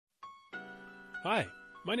Hi,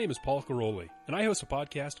 my name is Paul Karolyi, and I host a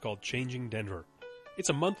podcast called Changing Denver. It's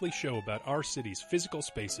a monthly show about our city's physical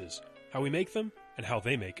spaces, how we make them, and how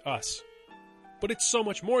they make us. But it's so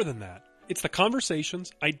much more than that. It's the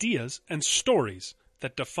conversations, ideas, and stories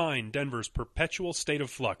that define Denver's perpetual state of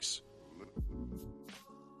flux.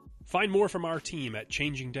 Find more from our team at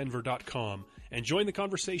changingdenver.com and join the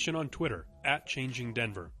conversation on Twitter at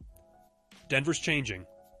changingdenver. Denver's changing.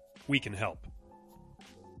 We can help.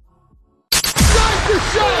 The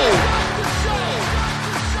show!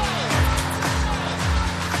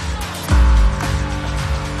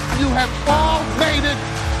 You have all made it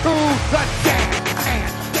to the dance.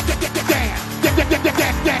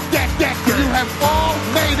 You have all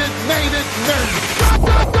made it.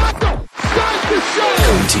 Start the show!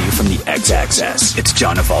 Coming to you from the X-Axis, it's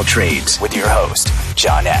John of All Trades with your host,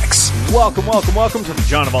 John X. Welcome to the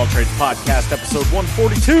John of All Trades podcast, episode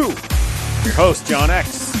 142. I'm your host, John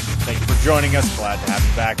X. Thank you for joining us. Glad to have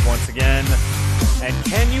you back once again. And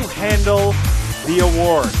can you handle the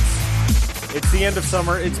awards? It's the end of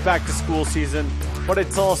summer. It's back to school season, but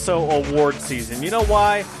it's also award season. You know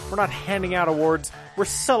why? We're not handing out awards. We're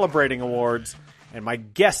celebrating awards. And my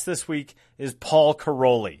guest this week is Paul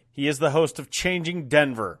Karolyi. He is the host of Changing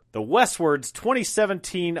Denver, the Westword's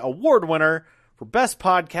 2017 award winner for Best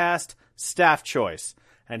Podcast, Staff Choice.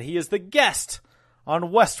 And he is the guest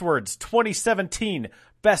on Westword's 2017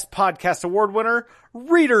 Best Podcast Award winner,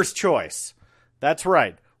 Reader's Choice. That's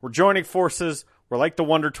right. We're joining forces. We're like the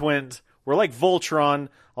Wonder Twins. We're like Voltron,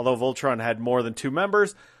 although Voltron had more than 2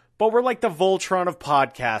 members. But we're like the Voltron of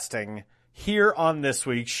podcasting here on this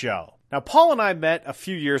week's show. Now, Paul and I met a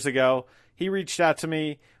few years ago. He reached out to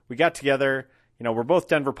me. We got together. You know, we're both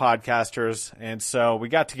Denver podcasters, and so we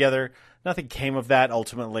got together. Nothing came of that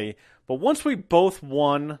ultimately. But once we both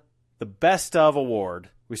won the Best of award,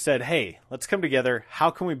 we said, hey, let's come together. How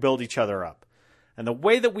can we build each other up? And the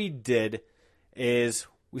way that we did is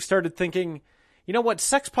we started thinking, you know what?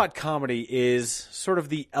 Sexpot Comedy is sort of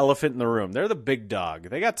the elephant in the room. They're the big dog.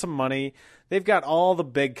 They got some money. They've got all the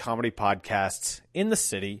big comedy podcasts in the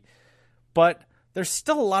city. But there's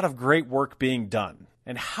still a lot of great work being done.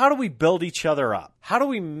 And how do we build each other up? How do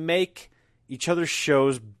we make each other's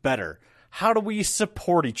shows better? How do we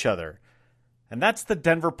support each other? And that's the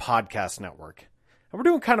Denver Podcast Network. And we're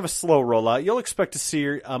doing kind of a slow rollout. You'll expect to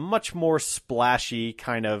see a much more splashy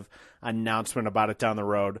kind of announcement about it down the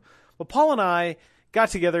road. But Paul and I got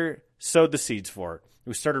together, sowed the seeds for it.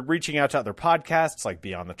 We started reaching out to other podcasts like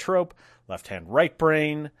Beyond the Trope, Left Hand Right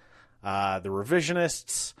Brain, The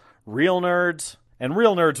Revisionists, Real Nerds. And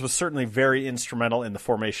Real Nerds was certainly very instrumental in the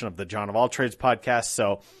formation of the John of All Trades podcast,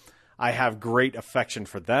 so I have great affection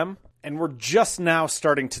for them. And we're just now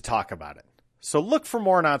starting to talk about it. So look for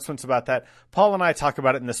more announcements about that. Paul and I talk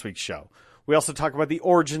about it in this week's show. We also talk about the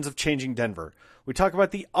origins of Changing Denver. We talk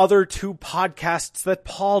about the other 2 podcasts that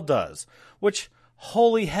Paul does, which,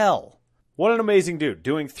 holy hell, what an amazing dude,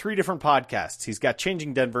 doing 3 different podcasts. He's got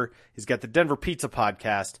Changing Denver, he's got the Denver Pizza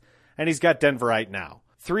Podcast, and he's got Denverite Now.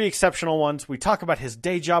 3 exceptional ones. We talk about his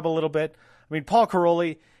day job a little bit. I mean, Paul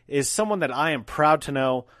Karolyi is someone that I am proud to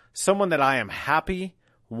know, someone that I am happy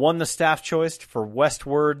won the staff choice for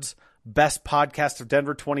Westword's Best Podcast of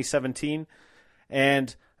Denver 2017.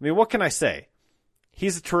 And, I mean, what can I say?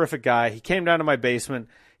 He's a terrific guy. He came down to my basement.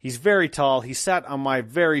 He's very tall. He sat on my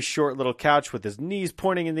very short little couch with his knees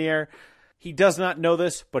pointing in the air. He does not know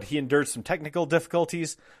this, but he endured some technical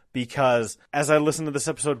difficulties because as I listened to this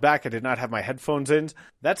episode back, I did not have my headphones in.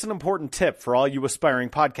 That's an important tip for all you aspiring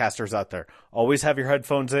podcasters out there. Always have your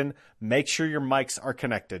headphones in. Make sure your mics are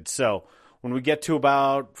connected. So when we get to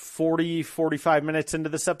about 45 minutes into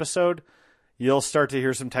this episode, you'll start to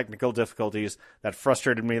hear some technical difficulties that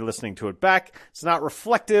frustrated me listening to it back. It's not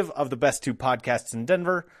reflective of the best 2 podcasts in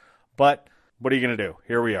Denver, but what are you going to do?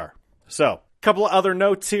 Here we are. So, couple of other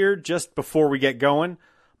notes here just before we get going.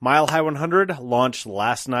 Mile High 100 launched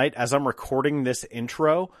last night as I'm recording this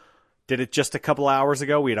intro. Did it just a couple of hours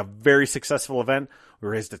ago. We had a very successful event. We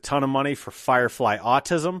raised a ton of money for Firefly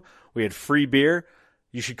Autism. We had free beer.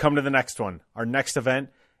 You should come to the next one. Our next event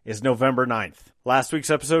is November 9th. Last week's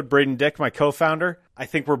episode, Braden Dick, my co-founder, I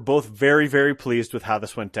think we're both very, very pleased with how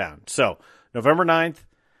this went down. So, November 9th,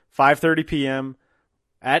 5:30 p.m.,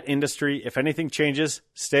 at Industry. If anything changes,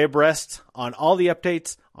 stay abreast on all the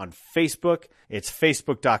updates on Facebook. It's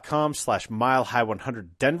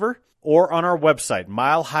facebook.com/milehigh100denver or on our website,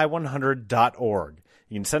 milehigh100.org.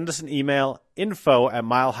 You can send us an email,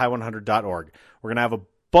 info@milehigh100.org. We're going to have a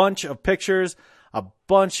bunch of pictures, a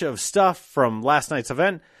bunch of stuff from last night's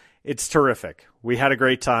event. It's terrific. We had a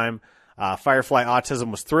great time. Firefly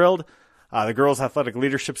Autism was thrilled. The Girls Athletic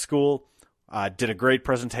Leadership School Did a great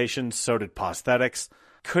presentation, so did Prosthetics.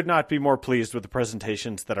 Could not be more pleased with the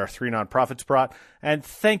presentations that our three nonprofits brought, and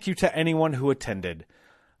thank you to anyone who attended.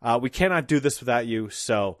 We cannot do this without you,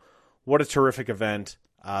 so what a terrific event.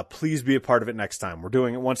 Please be a part of it next time. We're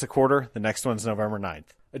doing it once a quarter. The next one's November 9th.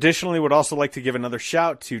 Additionally, would also like to give another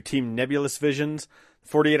shout to Team Nebulous Visions,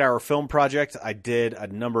 48-hour film project. I did a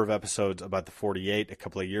number of episodes about the 48 a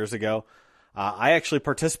couple of years ago. I actually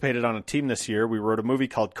participated on a team this year. We wrote a movie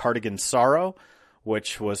called Cardigan Sorrow,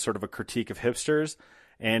 which was sort of a critique of hipsters,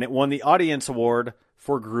 and it won the Audience Award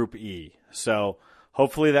for Group E. So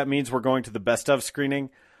hopefully that means we're going to the best of screening.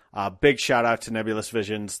 Big shout out to Nebulous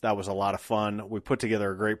Visions. That was a lot of fun. We put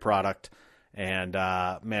together a great product, and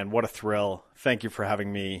man, what a thrill. Thank you for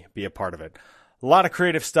having me be a part of it. A lot of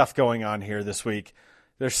creative stuff going on here this week.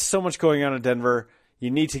 There's so much going on in Denver.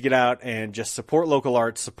 You need to get out and just support local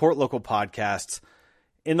art, support local podcasts.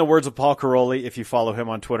 In the words of Paul Karolyi, if you follow him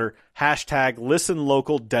on Twitter,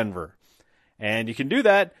 #ListenLocalDenver. And you can do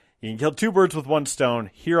that. You can kill two birds with one stone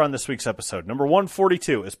here on this week's episode. Number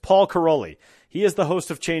 142 is Paul Karolyi. He is the host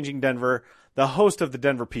of Changing Denver, the host of the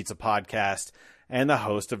Denver Pizza Podcast, and the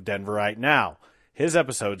host of Denverite Now. His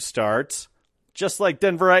episode starts, just like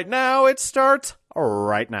Denverite Now, it starts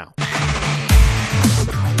right now.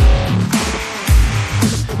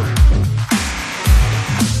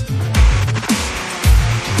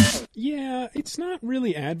 Yeah, it's not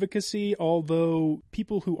really advocacy, although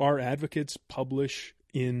people who are advocates publish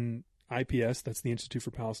in IPS, that's the Institute for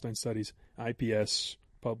Palestine Studies, IPS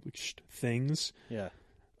published things. Yeah.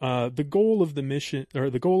 The goal of the mission, or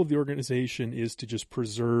the goal of the organization, is to just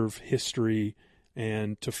preserve history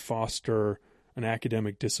and to foster an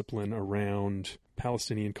academic discipline around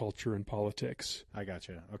Palestinian culture and politics. I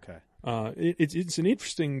gotcha. Okay. It's an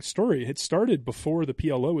interesting story. It started before the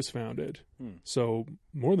PLO was founded, so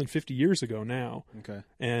more than 50 years ago now. Okay.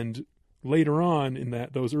 And later on, in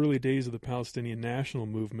those early days of the Palestinian national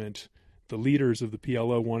movement, the leaders of the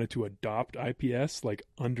PLO wanted to adopt IPS like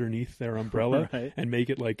underneath their umbrella right. and make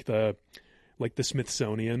it like the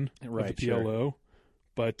Smithsonian right, of the PLO. Sure.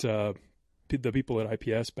 But the people at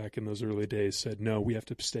IPS back in those early days said, no, we have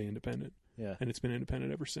to stay independent. Yeah. And it's been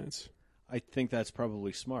independent ever since. I think that's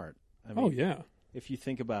probably smart. I mean, oh, yeah. If you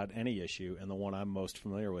think about any issue, and the one I'm most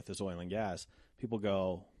familiar with is oil and gas, people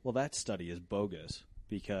go, well, that study is bogus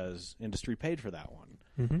because industry paid for that one.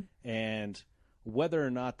 Mm-hmm. And whether or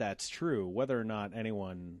not that's true, whether or not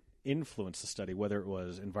anyone influenced the study, whether it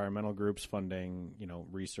was environmental groups funding,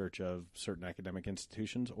 research of certain academic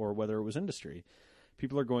institutions, or whether it was industry,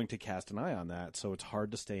 people are going to cast an eye on that. So it's hard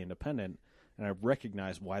to stay independent. And I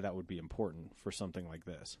recognize why that would be important for something like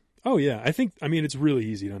this. Oh, yeah. I mean, it's really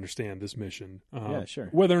easy to understand this mission. Yeah, sure.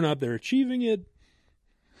 Whether or not they're achieving it,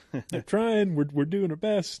 they're trying, we're doing our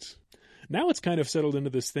best. Now it's kind of settled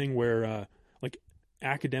into this thing where,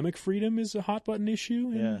 academic freedom is a hot button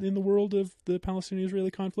issue in the world of the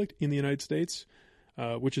Palestinian-Israeli conflict in the United States,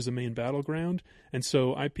 which is a main battleground. And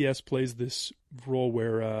so IPS plays this role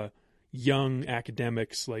where young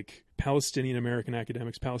academics, like Palestinian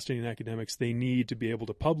academics, they need to be able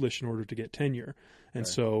to publish in order to get tenure. And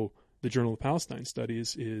so the Journal of Palestine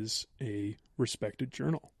Studies is a respected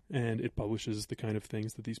journal, and it publishes the kind of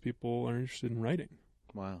things that these people are interested in writing.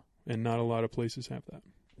 Wow. And not a lot of places have that.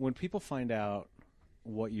 When people find out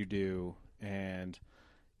what you do and,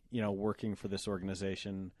 working for this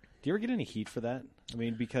organization, do you ever get any heat for that? I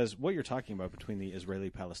mean, because what you're talking about between the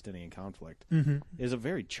Israeli-Palestinian conflict is a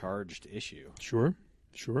very charged issue. Sure.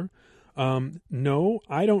 No,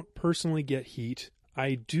 I don't personally get heat.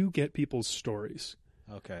 I do get people's stories.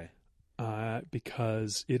 Okay.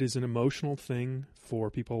 Because it is an emotional thing for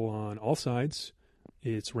people on all sides.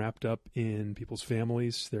 It's wrapped up in people's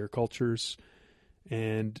families, their cultures,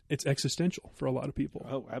 and it's existential for a lot of people.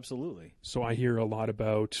 Oh, absolutely. So I hear a lot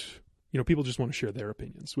about, people just want to share their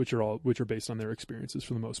opinions, which are based on their experiences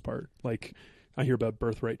for the most part. Like, I hear about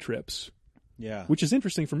birthright trips. Yeah. Which is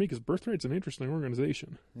interesting for me because Birthright's an interesting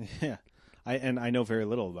organization. Yeah. I know very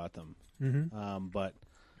little about them. Mm-hmm. But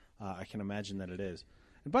I can imagine that it is.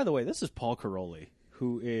 And by the way, this is Paul Karolyi,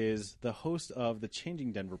 who is the host of the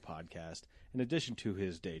Changing Denver podcast, in addition to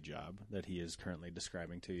his day job that he is currently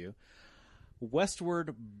describing to you.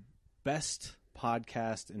 Westword best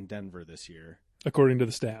podcast in Denver this year. According to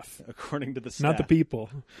the staff. According to the staff. Not the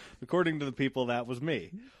people. According to the people, that was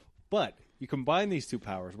me. But you combine these two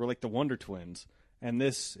powers, we're like the Wonder Twins, and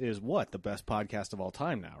this is the best podcast of all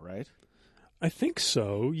time now, right? I think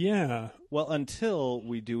so, yeah. Well, until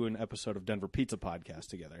we do an episode of Denver Pizza Podcast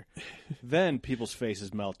together. Then people's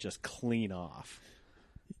faces melt just clean off.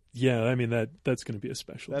 Yeah, I mean, that's going to be a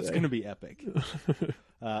special That's day. going to be epic.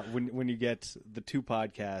 When you get the two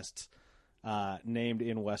podcasts named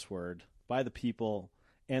in Westword by the people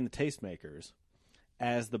and the tastemakers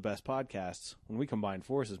as the best podcasts. When we combine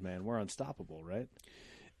forces, man, we're unstoppable, right?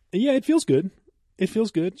 Yeah, it feels good. It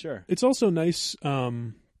feels good. Sure. It's also nice,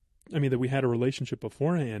 that we had a relationship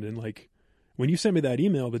beforehand, and like when you sent me that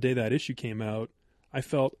email the day that issue came out, I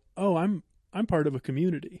felt, I'm part of a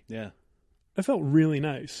community. Yeah. I felt really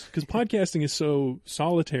nice because podcasting is so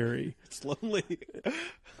solitary. It's lonely.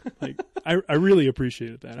 I really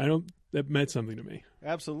appreciated that. That meant something to me.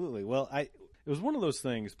 Absolutely. Well, it was one of those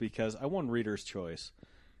things because I won Reader's Choice,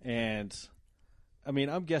 and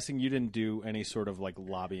I'm guessing you didn't do any sort of like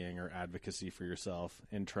lobbying or advocacy for yourself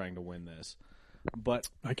in trying to win this. But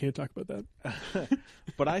I can't talk about that.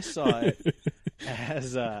 But I saw it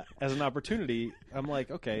as an opportunity. I'm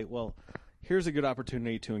like, okay, well, here's a good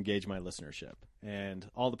opportunity to engage my listenership and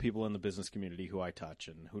all the people in the business community who I touch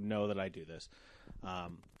and who know that I do this.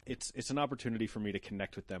 It's an opportunity for me to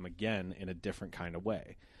connect with them again in a different kind of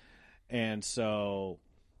way. And so,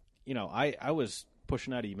 I was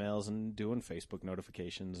pushing out emails and doing Facebook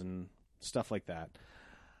notifications and stuff like that.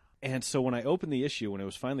 And so when I opened the issue, when it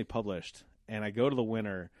was finally published, and I go to the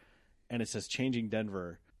winner, and it says Changing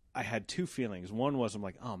Denver, I had two feelings. One was I'm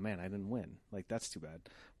like, oh, man, I didn't win. Like, that's too bad.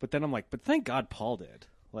 But then I'm like, but thank God Paul did.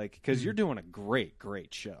 Like, because you're doing a great,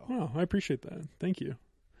 great show. Oh, I appreciate that. Thank you.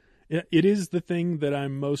 It is the thing that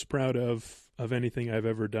I'm most proud of anything I've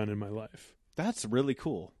ever done in my life. That's really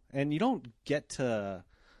cool. And you don't get to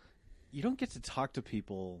talk to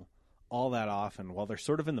people all that often while they're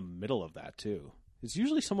sort of in the middle of that, too. It's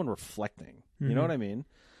usually someone reflecting. You know what I mean?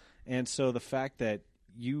 And so the fact that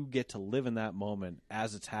you get to live in that moment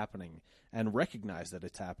as it's happening and recognize that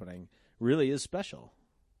it's happening really is special.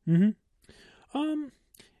 Mm-hmm.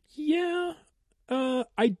 Yeah.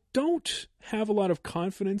 I don't have a lot of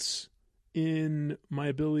confidence in my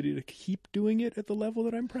ability to keep doing it at the level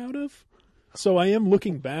that I'm proud of. So I am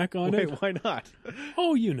looking back on it. Why not?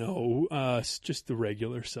 Oh, it's just the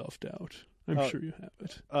regular self-doubt. I'm sure you have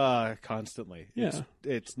it. Constantly. Yeah.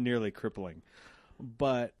 It's nearly crippling.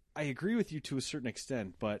 But I agree with you to a certain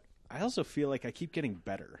extent, but I also feel like I keep getting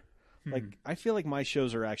better. Like, I feel like my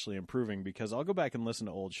shows are actually improving because I'll go back and listen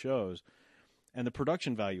to old shows, and the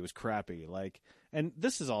production value is crappy. Like, and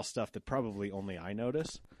this is all stuff that probably only I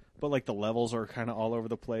notice, but like the levels are kind of all over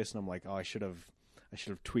the place, and I'm like, oh, I should have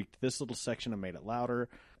tweaked this little section and made it louder.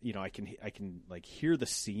 I can like hear the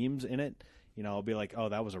seams in it. I'll be like, oh,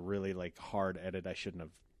 that was a really like hard edit. I shouldn't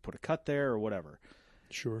have put a cut there or whatever.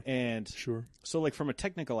 Sure. So like from a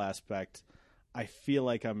technical aspect, I feel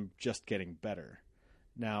like I'm just getting better.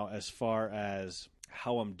 Now, as far as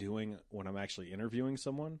how I'm doing when I'm actually interviewing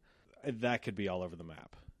someone, that could be all over the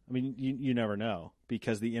map. I mean, you never know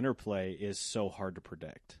because the interplay is so hard to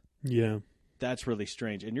predict. Yeah. That's really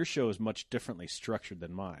strange. And your show is much differently structured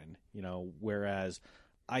than mine, whereas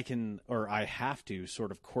I have to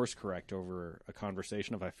sort of course correct over a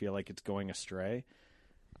conversation if I feel like it's going astray.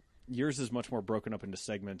 Yours is much more broken up into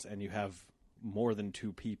segments, and you have more than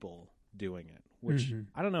two people doing it, which,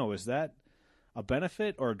 I don't know, is that a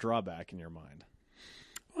benefit or a drawback in your mind?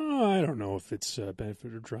 I don't know if it's a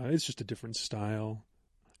benefit or drawback. It's just a different style.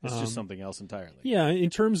 It's just something else entirely. Yeah, in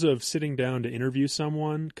terms of sitting down to interview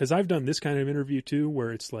someone, because I've done this kind of interview too,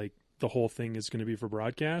 where it's like the whole thing is going to be for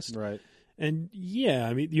broadcast. Right. And yeah,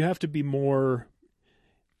 I mean, you have to be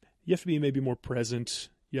maybe more present.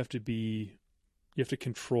 You have to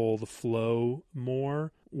control the flow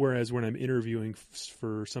more. Whereas when I'm interviewing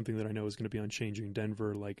for something that I know is going to be on Changing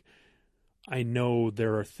Denver, like I know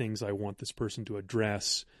there are things I want this person to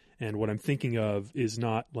address. And what I'm thinking of is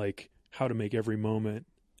not like how to make every moment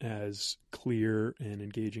as clear and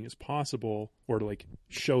engaging as possible or to like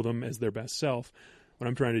show them as their best self. What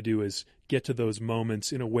I'm trying to do is get to those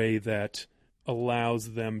moments in a way that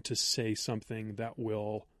allows them to say something that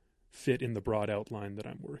will fit in the broad outline that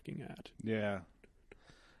I'm working at. Yeah.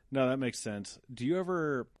 No, that makes sense. Do you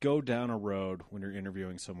ever go down a road when you're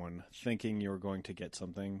interviewing someone thinking you're going to get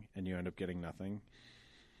something and you end up getting nothing?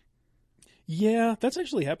 Yeah, that's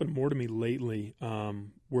actually happened more to me lately.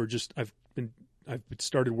 Where just I've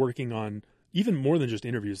started working on even more than just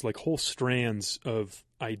interviews, like whole strands of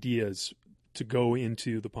ideas to go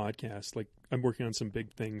into the podcast. Like I'm working on some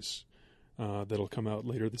big things that'll come out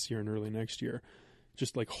later this year and early next year.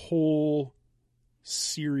 Just like whole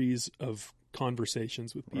series of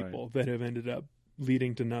conversations with people that have ended up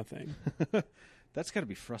leading to nothing. That's got to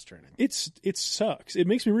be frustrating. It sucks. It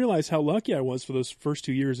makes me realize how lucky I was for those first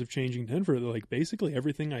 2 years of Changing Denver. Like basically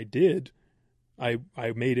everything I did, I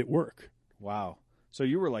made it work. Wow. So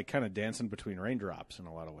you were like kind of dancing between raindrops in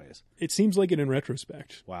a lot of ways. It seems like it in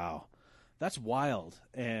retrospect. Wow. That's wild.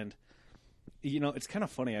 And, it's kind of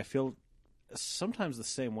funny. I feel sometimes the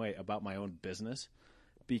same way about my own business,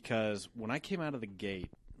 because when I came out of the gate,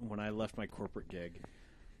 when I left my corporate gig,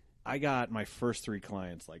 I got my first 3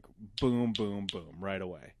 clients like boom, boom, boom right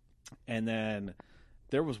away. And then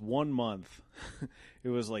there was 1 month, it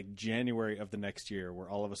was like January of the next year, where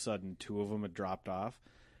all of a sudden 2 of them had dropped off,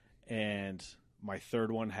 and my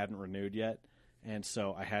third one hadn't renewed yet. And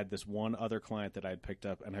so I had this one other client that I had picked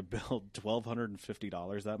up, and I billed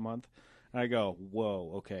 $1,250 that month. And I go,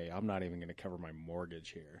 whoa, okay, I'm not even going to cover my mortgage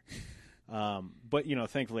here. But,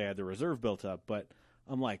 thankfully I had the reserve built up. But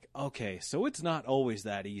I'm like, okay, so it's not always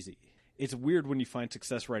that easy. It's weird when you find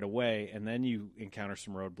success right away, and then you encounter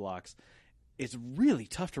some roadblocks. It's really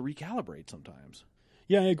tough to recalibrate sometimes.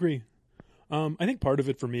 Yeah, I agree. I think part of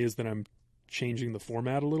it for me is that I'm changing the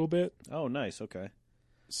format a little bit. Oh, nice. Okay.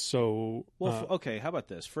 So, okay, how about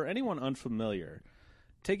this? For anyone unfamiliar,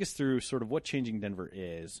 take us through sort of what Changing Denver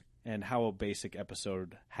is and how a basic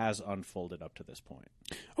episode has unfolded up to this point.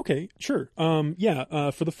 Okay, sure. For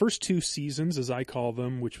the first 2 seasons, as I call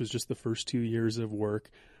them, which was just the first 2 years of work,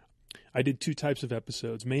 I did 2 types of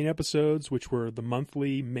episodes. Main episodes, which were the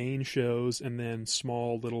monthly main shows, and then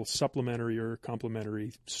small little supplementary or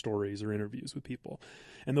complementary stories or interviews with people.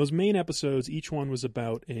 And those main episodes, each one was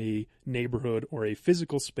about a neighborhood or a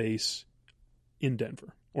physical space in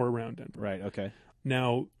Denver or around Denver. Right, okay.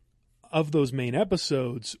 Now, of those main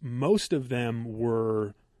episodes, most of them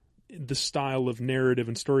were the style of narrative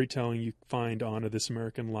and storytelling you find on A This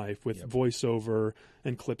American Life, with voiceover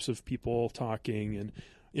and clips of people talking and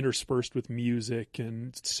interspersed with music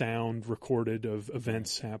and sound recorded of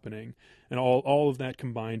events happening, and all of that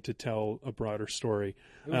combined to tell a broader story.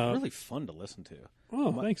 It was really fun to listen to.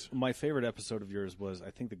 Oh, thanks. My favorite episode of yours was,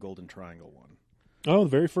 I think, the Golden Triangle one. Oh, the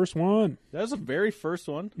very first one. That was the very first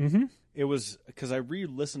one? Mm-hmm. It was because I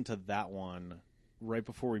re-listened to that one right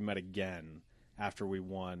before we met again after we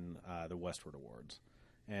won the Westword Awards.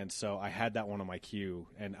 And so I had that one on my queue,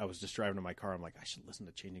 and I was just driving in my car. I'm like, I should listen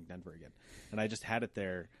to Changing Denver again. And I just had it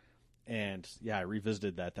there, and yeah, I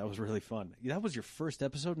revisited that. That was really fun. That was your first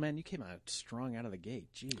episode, man. You came out strong out of the gate.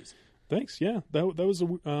 Jeez. Thanks. Yeah, that was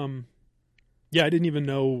I didn't even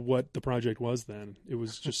know what the project was then. It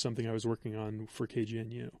was just something I was working on for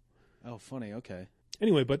KGNU. Oh, funny. Okay.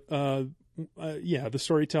 Anyway, but the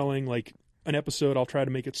storytelling, like an episode, I'll try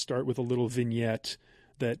to make it start with a little vignette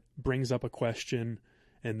that brings up a question,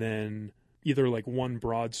 and then either like one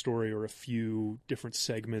broad story or a few different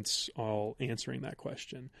segments all answering that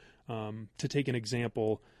question. To take an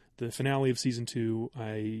example, the finale of season 2,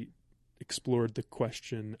 I explored the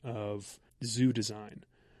question of zoo design.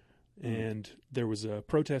 And there was a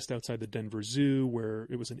protest outside the Denver Zoo where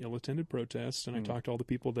it was an ill-attended protest, and I talked to all the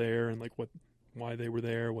people there and like why they were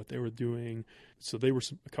there, what they were doing. So they were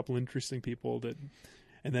a couple interesting people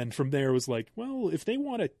and then from there it was like, well, if they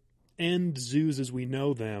want to end zoos as we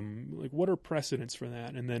know them, like what are precedents for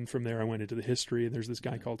that? And then from there I went into the history. There's this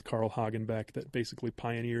guy called Carl Hagenbeck that basically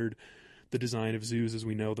pioneered the design of zoos as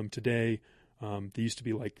we know them today. They used to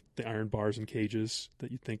be like the iron bars and cages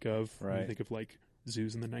that you think of. Right. You think of like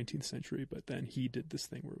zoos in the 19th century, but then he did this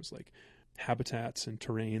thing where it was like habitats and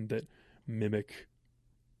terrain that mimic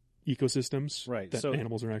ecosystems that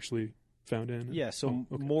animals are actually found in. Yeah, so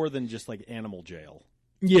more than just like animal jail.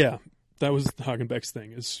 Yeah, that was Hagenbeck's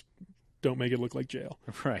thing, is don't make it look like jail.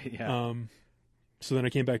 Right, yeah. So then I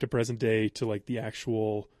came back to present day to like the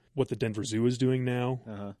actual, what the Denver Zoo is doing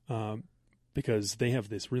now. Because they have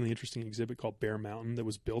this really interesting exhibit called Bear Mountain that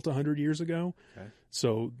was built 100 years ago. Okay.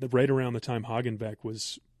 So right around the time Hagenbeck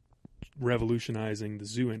was revolutionizing the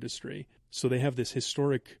zoo industry. So they have this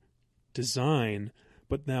historic design,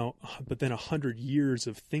 but then 100 years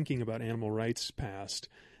of thinking about animal rights passed,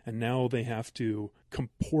 and now they have to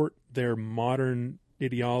comport their modern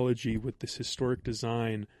ideology with this historic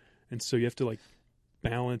design, and so you have to like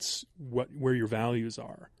balance where your values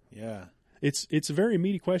are. Yeah. It's a very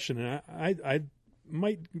meaty question, and I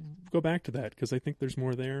might go back to that because I think there's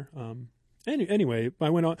more there. Anyway, I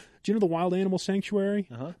went on. Do you know the Wild Animal Sanctuary?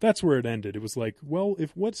 That's where it ended. It was like, well,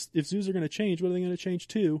 if zoos are going to change, what are they going to change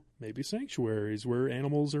to? Maybe sanctuaries where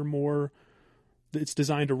animals are more. It's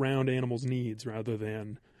designed around animals' needs rather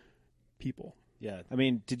than people. Yeah. I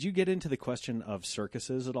mean, did you get into the question of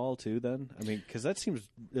circuses at all, too, then? I mean, because that seems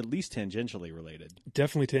at least tangentially related.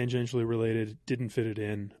 Definitely tangentially related. Didn't fit it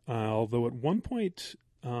in. Although at one point,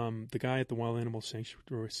 the guy at the Wild Animal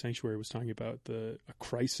Sanctuary was talking about a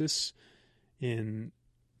crisis in...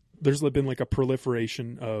 There's been like a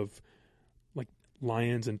proliferation of like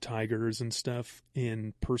lions and tigers and stuff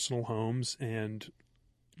in personal homes and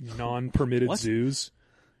non-permitted zoos.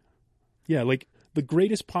 Yeah, like... the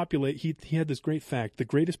greatest he had this great fact, the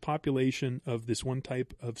greatest population of this one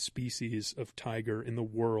type of species of tiger in the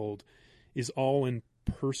world is all in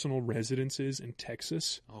personal residences in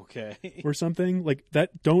Texas. Okay. Or something like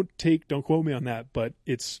that. Don't quote me on that, but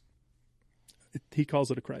he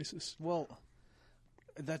calls it a crisis. Well,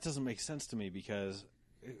 that doesn't make sense to me because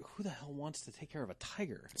who the hell wants to take care of a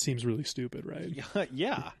tiger? It seems really stupid, right?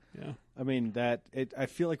 Yeah. Yeah. I mean, I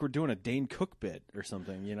feel like we're doing a Dane Cook bit or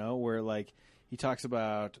something, where like he talks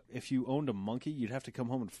about if you owned a monkey, you'd have to come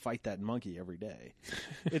home and fight that monkey every day.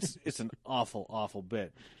 It's an awful, awful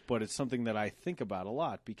bit, but it's something that I think about a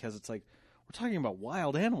lot because it's like we're talking about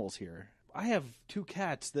wild animals here. I have 2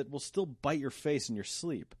 cats that will still bite your face in your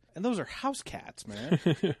sleep, and those are house cats, man.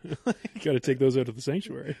 You got to take those out of the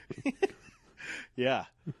sanctuary. Yeah.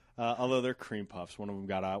 Although they're cream puffs. One of them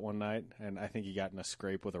got out one night, and I think he got in a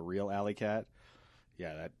scrape with a real alley cat.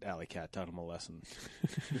 Yeah, that alley cat taught him a lesson.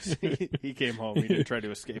 He came home. He didn't try to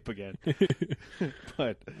escape again.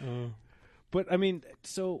 But I mean,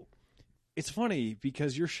 so it's funny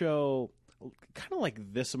because your show, kind of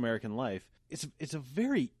like This American Life, it's a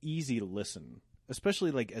very easy listen,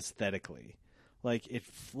 especially like aesthetically. Like it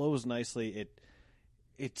flows nicely.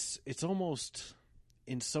 It's almost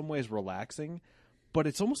in some ways relaxing, but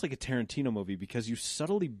it's almost like a Tarantino movie because you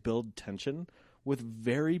subtly build tension with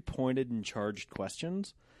very pointed and charged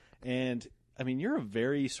questions. And, I mean, you're a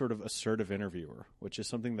very sort of assertive interviewer, which is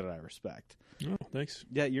something that I respect. Oh, thanks.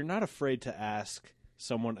 Yeah, you're not afraid to ask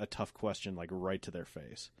someone a tough question, like right to their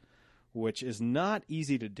face, which is not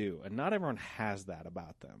easy to do, and not everyone has that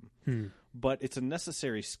about them. But it's a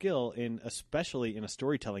necessary skill, especially in a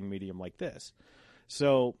storytelling medium like this.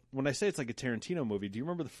 So when I say it's like a Tarantino movie, do you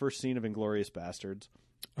remember the first scene of Inglourious Bastards?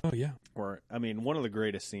 Oh, yeah. Or, I mean, one of the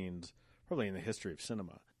greatest scenes probably in the history of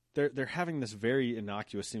cinema. They're having this very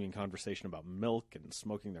innocuous seeming conversation about milk and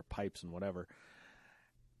smoking their pipes and whatever.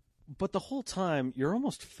 But the whole time, you're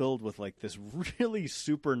almost filled with like this really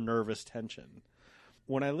super nervous tension.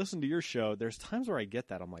 When I listen to your show, there's times where I get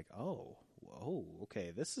that. I'm like, oh, whoa,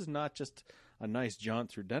 okay, this is not just a nice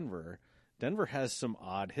jaunt through Denver. Denver has some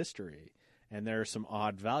odd history, and there are some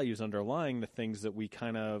odd values underlying the things that we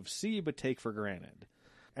kind of see but take for granted.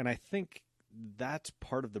 And I think that's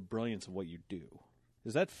part of the brilliance of what you do.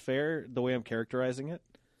 Is that fair, the way I'm characterizing it?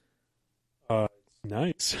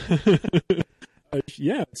 Nice.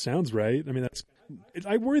 Yeah, it sounds right. I mean,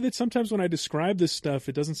 I worry that sometimes when I describe this stuff,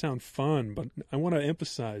 it doesn't sound fun, but I want to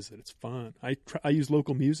emphasize that it's fun. I use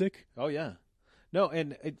local music. Oh, yeah. No,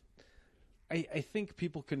 and I think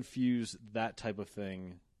people confuse that type of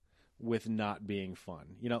thing with not being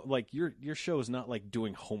fun. Like your show is not like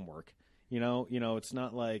doing homework. It's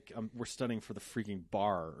not like we're studying for the freaking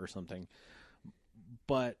bar or something.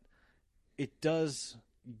 But it does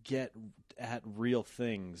get at real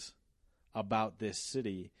things about this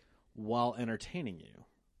city while entertaining you.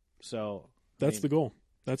 So that's the goal.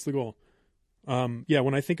 That's the goal. Yeah,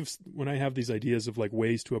 when I have these ideas of like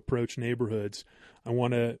ways to approach neighborhoods, I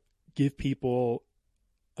want to give people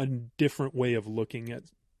a different way of looking at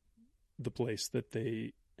the place that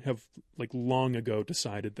they have like long ago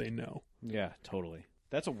decided they know. Yeah, totally.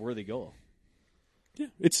 That's a worthy goal. Yeah,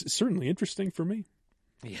 it's certainly interesting for me.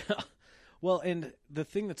 Yeah. Well, and the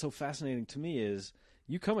thing that's so fascinating to me is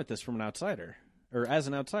you come at this from an outsider, or as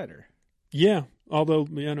an outsider. Yeah, although,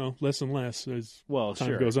 less and less as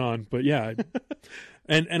time goes on. But yeah,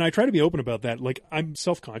 and I try to be open about that. Like, I'm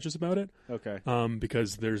self-conscious about it. Okay.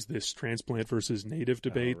 Because there's this transplant versus native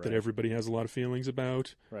debate that everybody has a lot of feelings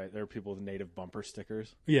about. Right. There are people with native bumper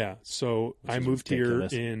stickers. Yeah. So I moved here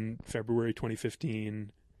in February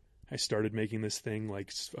 2015. I started making this thing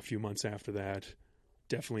like a few months after that.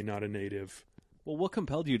 Definitely not a native. Well, what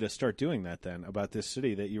compelled you to start doing that then about this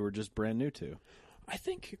city that you were just brand new to? I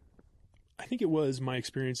think it was my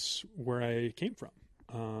experience where I came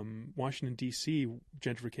from. Washington, D.C.,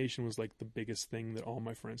 gentrification was like the biggest thing that all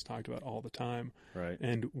my friends talked about all the time. Right.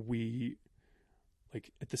 And we,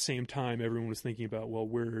 like, at the same time, everyone was thinking about, well,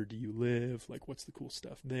 where do you live? Like, what's the cool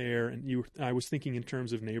stuff there? And I was thinking in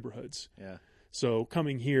terms of neighborhoods. Yeah. So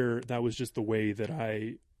coming here, that was just the way that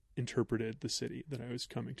I interpreted the city that I was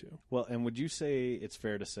coming to. Well, and would you say it's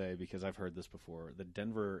fair to say, because I've heard this before, that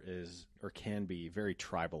Denver is or can be very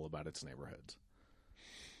tribal about its neighborhoods?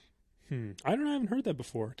 I haven't heard that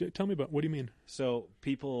before. Tell me about, what do you mean? So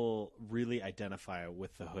people really identify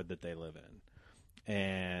with the hood that they live in.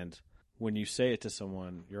 And when you say it to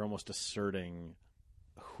someone, you're almost asserting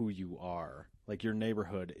who you are. Like your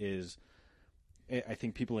neighborhood is, I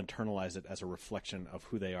think people internalize it as a reflection of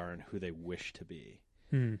who they are and who they wish to be.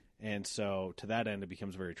 And so to that end, it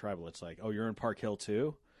becomes very tribal. It's like, oh, you're in Park Hill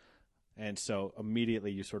too? And so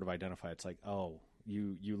immediately you sort of identify. It's like, oh,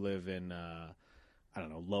 you live in, I don't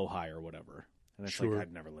know, Low-High or whatever. And it's like,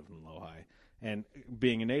 I'd never lived in Low-High. And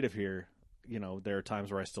being a native here, there are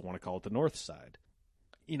times where I still want to call it the North Side.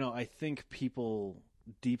 I think people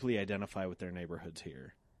deeply identify with their neighborhoods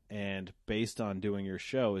here. And based on doing your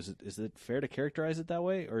show, is it fair to characterize it that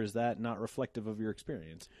way? Or is that not reflective of your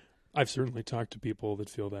experience? I've certainly talked to people that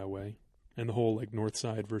feel that way. And the whole North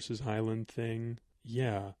Side versus Highland thing,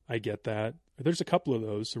 yeah, I get that. There's a couple of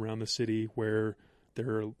those around the city where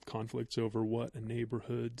there are conflicts over what a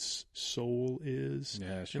neighborhood's soul is.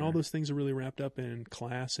 Yeah, sure. And all those things are really wrapped up in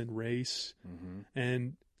class and race. Mm-hmm.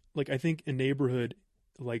 And I think a neighborhood,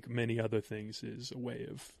 like many other things, is a way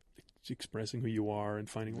of expressing who you are and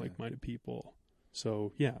finding like-minded people.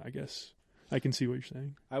 So, yeah, I guess I can see what you're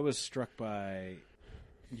saying. I was struck by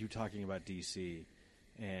you talking about D.C.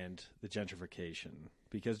 and the gentrification,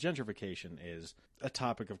 because gentrification is a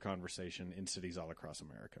topic of conversation in cities all across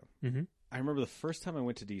America. Mm-hmm. I remember the first time I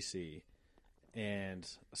went to D.C. and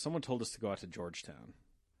someone told us to go out to Georgetown.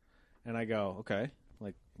 And I go, okay,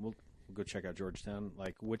 we'll go check out Georgetown.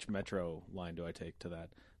 Which metro line do I take to that?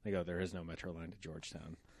 They go, there is no metro line to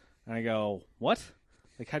Georgetown. And I go, what?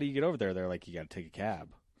 How do you get over there? They're like, you got to take a cab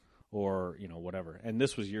or, whatever. And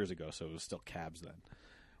this was years ago, so it was still cabs then.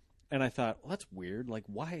 And I thought, well, that's weird.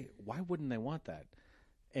 Why wouldn't they want that?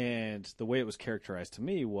 And the way it was characterized to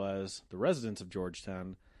me was the residents of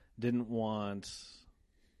Georgetown didn't want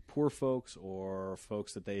poor folks or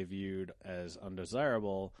folks that they viewed as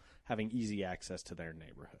undesirable having easy access to their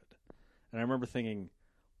neighborhood. And I remember thinking,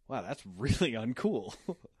 wow, that's really uncool.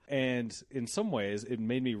 And in some ways, it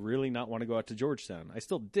made me really not want to go out to Georgetown. I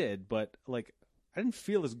still did, but I didn't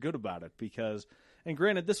feel as good about it because, and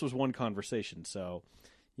granted, this was one conversation, so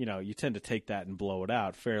you tend to take that and blow it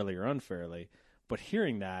out fairly or unfairly. But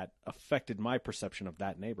hearing that affected my perception of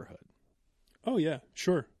that neighborhood. Oh, yeah,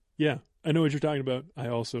 sure. Yeah, I know what you're talking about. I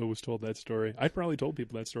also was told that story. I probably told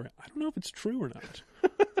people that story. I don't know if it's true or not.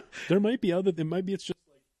 There might be it's just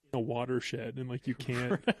a watershed and you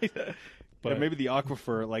can't. Right. But maybe the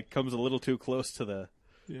aquifer comes a little too close to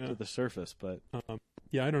the surface. But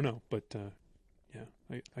yeah, I don't know. But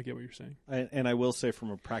yeah, I get what you're saying. And I will say,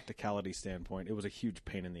 from a practicality standpoint, it was a huge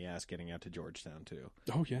pain in the ass getting out to Georgetown too.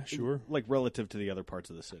 Oh yeah, sure. Relative to the other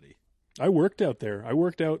parts of the city. I worked out there. I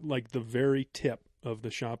worked out the very tip of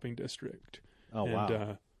the shopping district. Oh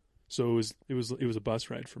wow! So it was a bus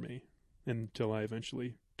ride for me until I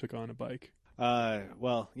eventually took on a bike.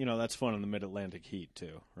 Well, that's fun in the Mid-Atlantic heat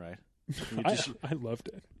too, right? I loved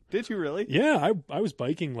it. Did you really? Yeah, I was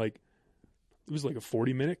biking it was a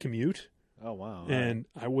 40-minute commute. Oh wow! And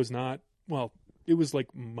I was not it was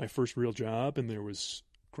my first real job, and there was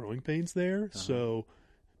growing pains there. Uh-huh. So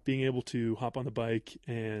being able to hop on the bike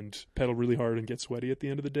and pedal really hard and get sweaty at the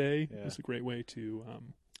end of the day is a great way to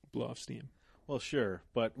blow off steam. Well, sure,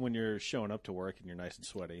 but when you're showing up to work and you're nice and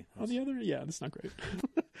sweaty, that's not great.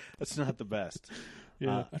 That's not the best.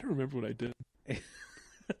 Yeah, I don't remember what I did.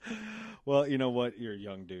 Well, you know what? You're a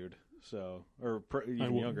young dude, so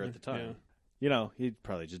even younger at the time. Yeah. He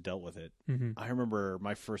probably just dealt with it. Mm-hmm. I remember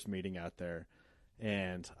my first meeting out there,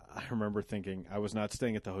 and I remember thinking I was not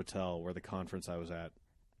staying at the hotel where the conference I was at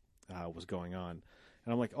was going on.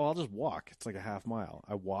 And I'm like, oh, I'll just walk. It's a half mile.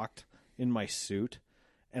 I walked in my suit,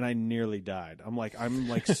 and I nearly died. I'm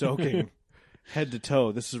soaking head to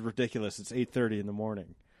toe. This is ridiculous. It's 8:30 in the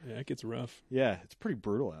morning. Yeah, it gets rough. Yeah, it's pretty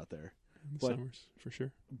brutal out there. In the summers, for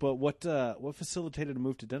sure. But what facilitated a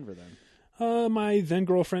move to Denver then? My then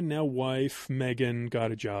girlfriend, now wife, Megan,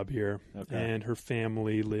 got a job here, and her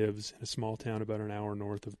family lives in a small town about an hour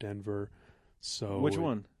north of Denver. So which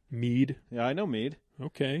one? Meade. Yeah, I know Meade.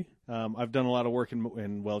 Okay. I've done a lot of work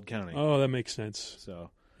in Weld County. Oh, that makes sense. So,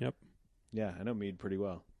 yep. Yeah, I know Meade pretty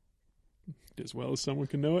well. As well as someone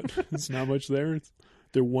can know it. There's not much there.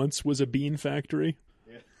 There once was a bean factory.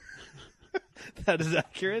 Yeah. That is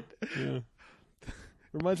accurate. Yeah.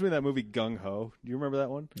 Reminds me of that movie Gung Ho. Do you remember that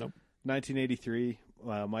one? Nope. 1983,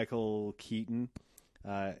 Michael Keaton.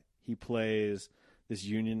 He plays this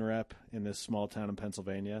union rep in this small town in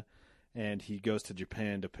Pennsylvania, and he goes to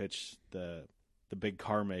Japan to pitch the big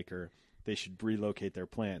car maker. They should relocate their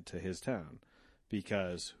plant to his town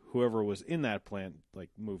because whoever was in that plant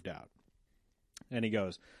moved out. And he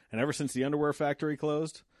goes, and ever since the underwear factory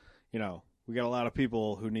closed, we got a lot of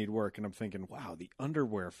people who need work. And I'm thinking, wow, the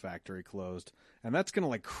underwear factory closed, and that's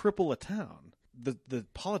going to cripple a town. The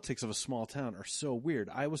politics of a small town are so weird.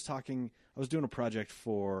 I was doing a project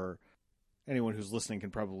for, anyone who's listening can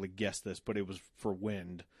probably guess this, but it was for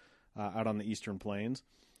wind out on the Eastern Plains.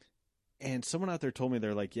 And someone out there told me,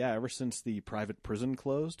 they're like, yeah, ever since the private prison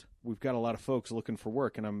closed, we've got a lot of folks looking for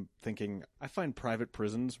work. And I'm thinking, I find private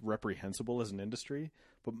prisons reprehensible as an industry.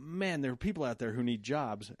 But, man, there are people out there who need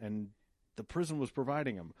jobs, and the prison was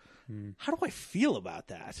providing them. How do I feel about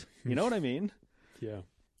that? You know what I mean? Yeah.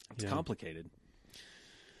 It's complicated.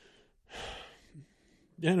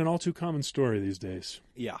 Yeah, and an all too common story these days.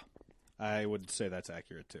 Yeah, I would say that's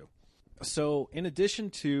accurate, too. So, in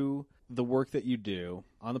addition to the work that you do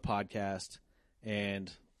on the podcast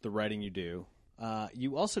and the writing you do,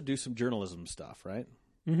 you also do some journalism stuff, right?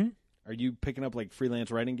 Mm-hmm. Are you picking up, like,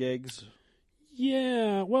 freelance writing gigs?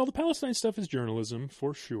 Yeah, well, the Palestine stuff is journalism,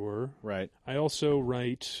 for sure. Right. I also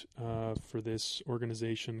write for this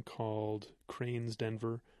organization called Cranes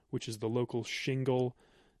Denver, which is the local shingle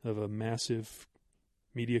of a massive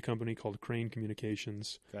media company called Crane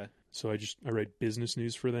Communications. Okay. So I write business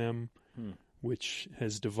news for them, which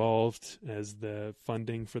has devolved as the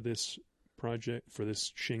funding for this project, for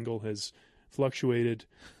this shingle, has fluctuated,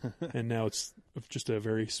 and now it's just a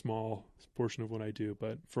very small portion of what I do.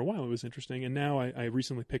 But for a while it was interesting, and now I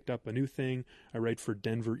recently picked up a new thing. I write for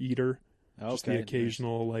Denver Eater, just the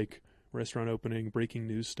occasional like restaurant opening, breaking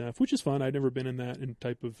news stuff, which is fun. I'd never been in that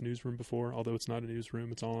type of newsroom before, although it's not a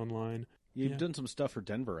newsroom, it's all online. You've done some stuff for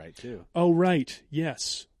Denverite, too. Oh, right.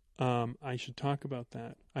 Yes. I should talk about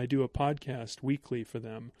that. I do a podcast weekly for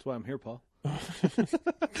them. That's why I'm here, Paul.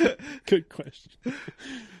 Good question.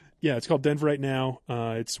 Yeah, it's called Denverite Now.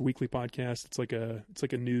 It's a weekly podcast. It's like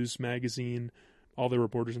a news magazine. All the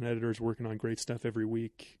reporters and editors working on great stuff every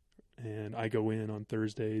week, and I go in on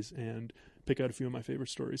Thursdays and pick out a few of my favorite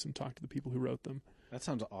stories and talk to the people who wrote them. That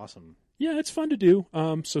sounds awesome. Yeah, it's fun to do.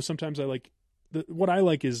 So sometimes I like what I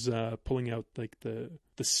like is pulling out like the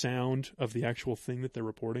sound of the actual thing that they're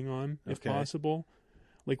reporting on, if possible.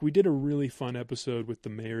 Like we did a really fun episode with the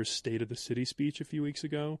mayor's State of the City speech a few weeks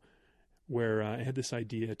ago, where I had this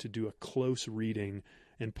idea to do a close reading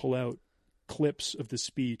and pull out clips of the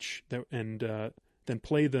speech and then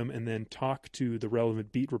play them and then talk to the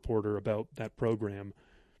relevant beat reporter about that program,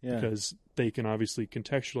 because they can obviously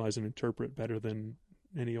contextualize and interpret better than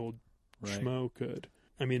any old schmo could.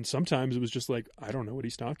 I mean, sometimes it was just like, I don't know what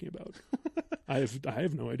he's talking about. I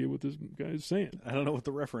have no idea what this guy is saying. I don't know what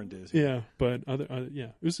the referent is. Yeah, but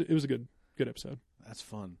it was a good episode. That's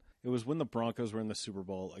fun. It was when the Broncos were in the Super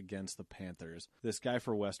Bowl against the Panthers. This guy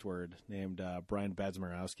for Westword named Brian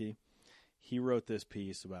Badzmarowski, he wrote this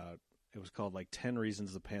piece about, it was called like 10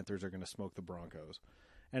 Reasons the Panthers Are Going to Smoke the Broncos.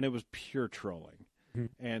 And it was pure trolling.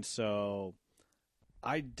 Mm-hmm. And so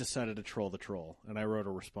I decided to troll the troll, and I wrote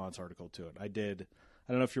a response article to it. I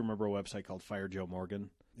don't know if you remember a website called Fire Joe Morgan.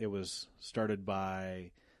 It was started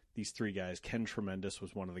by these three guys. Ken Tremendous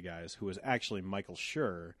was one of the guys, who was actually Michael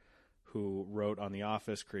Schur, who wrote on The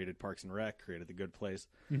Office, created Parks and Rec, created The Good Place.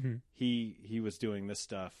 Mm-hmm. He was doing this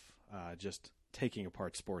stuff, just taking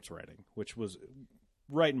apart sports writing, which was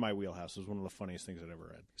right in my wheelhouse. It was one of the funniest things I'd ever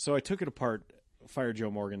read. So I took it apart, Fire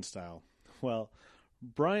Joe Morgan style. Well,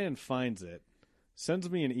 Brian finds it, sends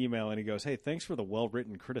me an email, and he goes, "Hey, thanks for the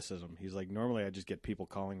well-written criticism." He's like, normally I just get people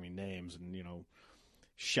calling me names and,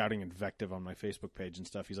 shouting invective on my Facebook page and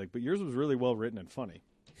stuff. He's like, but yours was really well-written and funny.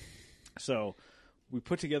 So we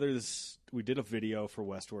put together we did a video for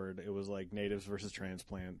Westword. It was like natives versus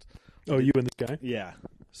transplant. Oh, you and this guy? Yeah.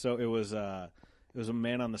 So it was a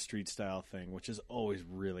man on the street style thing, which is always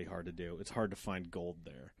really hard to do. It's hard to find gold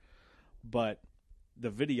there. But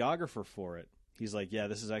the videographer for it, he's like, yeah,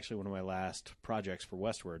 this is actually one of my last projects for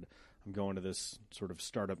Westword. I'm going to this sort of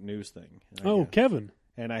startup news thing. Kevin.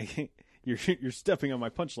 And you're stepping on my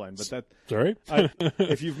punchline, but that. Sorry.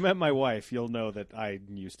 If you've met my wife, you'll know that I'm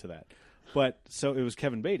used to that. But so it was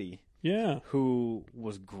Kevin Beatty, who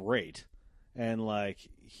was great, and like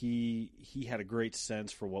he had a great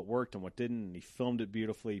sense for what worked and what didn't, and he filmed it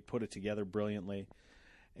beautifully, put it together brilliantly.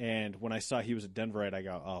 And when I saw he was at Denverite, I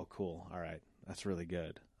go, "Oh, cool! All right, that's really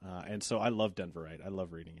good." And so I love Denverite. I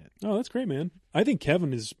love reading it. Oh, that's great, man. I think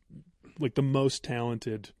Kevin is like the most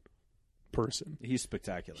talented person. He's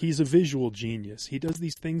spectacular. He's a visual genius. He does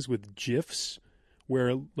these things with GIFs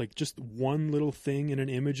where like just one little thing in an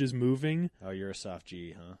image is moving. Oh, you're a soft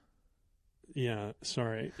G, huh? Yeah,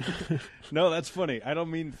 sorry. No, that's funny. I don't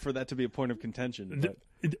mean for that to be a point of contention.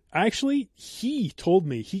 But... Actually, he told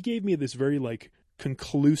me, he gave me this very like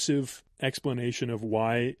conclusive explanation of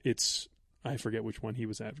why it's, I forget which one he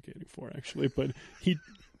was advocating for actually, but he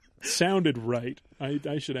sounded right.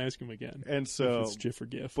 I should ask him again. And so if it's GIF or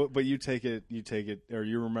GIF. But you take it, or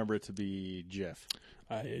you remember it to be GIF.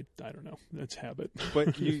 I don't know. That's habit.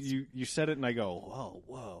 But you said it, and I go,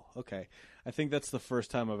 whoa, okay. I think that's the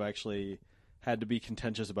first time I've actually had to be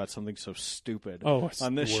contentious about something so stupid it's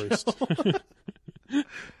on this the show.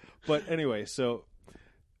 But anyway, so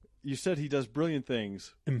you said he does brilliant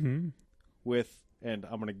things with, and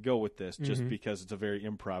I'm going to go with this just because it's a very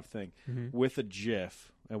improv thing, with a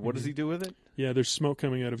GIF. And what does he do with it? Yeah, there's smoke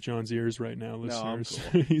coming out of John's ears right now, listeners. No,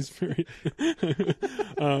 I'm cool. He's very...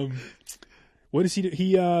 what does he do?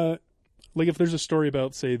 He, like if there's a story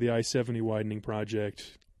about, say, the I-70 widening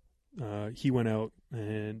project, he went out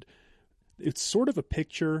and it's sort of a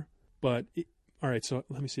picture, but... all right, so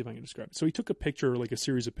let me see if I can describe it. So he took a picture, like a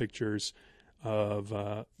series of pictures of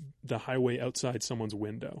the highway outside someone's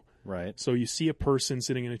window. Right. So you see a person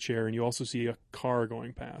sitting in a chair, and you also see a car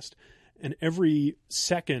going past. And every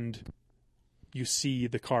second, you see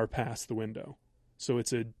the car pass the window. So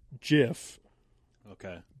it's a GIF.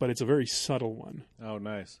 Okay. But it's a very subtle one. Oh,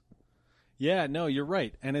 nice. Yeah, no, you're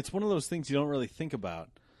right. And it's one of those things you don't really think about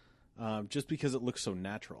just because it looks so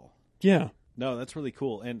natural. Yeah. No, that's really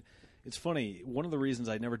cool. And it's funny, one of the reasons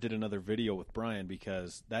I never did another video with Brian,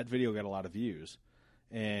 because that video got a lot of views.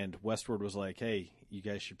 And Westword was like, hey, you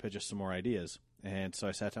guys should pitch us some more ideas. And so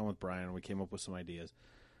I sat down with Brian and we came up with some ideas.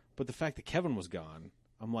 But the fact that Kevin was gone,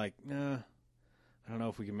 I'm like, nah, I don't know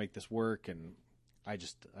if we can make this work. And I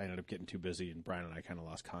ended up getting too busy, and Brian and I kind of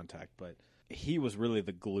lost contact. But he was really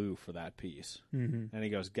the glue for that piece. And he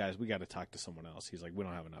goes, guys, we got to talk to someone else. He's like, we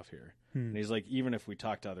don't have enough here. And he's like, even if we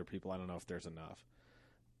talk to other people, I don't know if there's enough.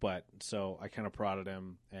 But so I kind of prodded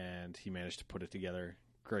him, and he managed to put it together.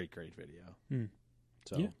 Great, great video.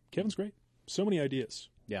 So yeah, Kevin's great. So many ideas.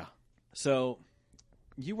 Yeah. So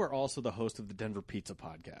you were also the host of the Denver Pizza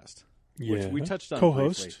podcast, Yeah. which we touched on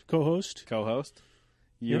briefly. Co-host.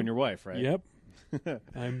 You and your wife, right? Yep.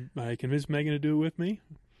 I convinced Megan to do it with me.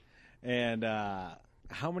 And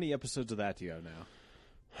how many episodes of that do you have now?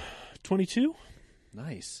 22.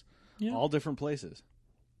 Nice. Yeah. All different places.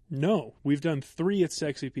 No, we've done 3 at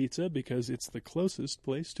Sexy Pizza because it's the closest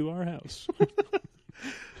place to our house.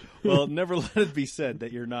 Well, never let it be said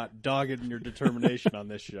that you're not dogged in your determination on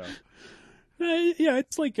this show. Yeah,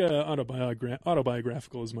 it's like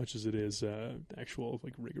autobiographical as much as it is actual,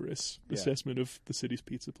 like, rigorous assessment of the city's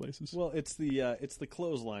pizza places. Well, it's the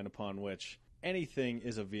clothesline upon which anything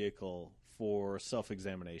is a vehicle for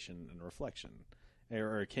self-examination and reflection,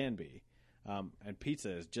 or it can be. And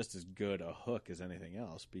pizza is just as good a hook as anything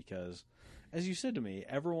else because, as you said to me,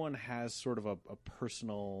 everyone has sort of a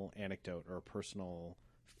personal anecdote or a personal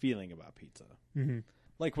feeling about pizza.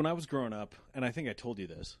 Like when I was growing up, and I think I told you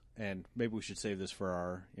this, and maybe we should save this for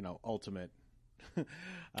our, ultimate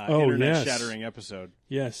internet-shattering episode.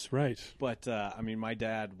 Yes, right. But, my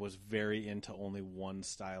dad was very into only one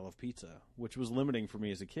style of pizza, which was limiting for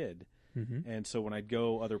me as a kid. And so when I'd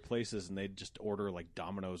go other places and they'd just order like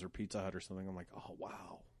Domino's or Pizza Hut or something, I'm like, oh,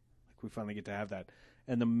 wow. Like we finally get to have that.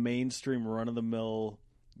 And the mainstream run-of-the-mill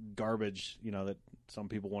garbage, that some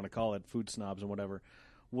people want to call it, food snobs and whatever,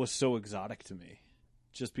 was so exotic to me.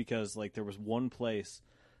 Just because like there was one place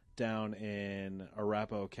down in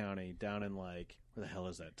Arapahoe County, down in like, where the hell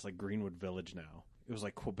is that? It's like Greenwood Village now. It was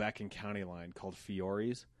like Quebec and county line called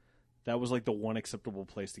Fiore's. That was like the one acceptable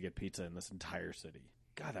place to get pizza in this entire city.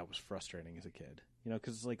 God, that was frustrating as a kid.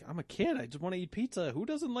 Because it's like, I'm a kid. I just want to eat pizza. Who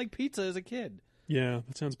doesn't like pizza as a kid? Yeah,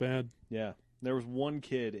 that sounds bad. Yeah. There was one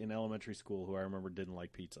kid in elementary school who I remember didn't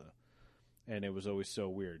like pizza. And it was always so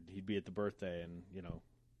weird. He'd be at the birthday and,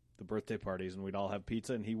 the birthday parties, and we'd all have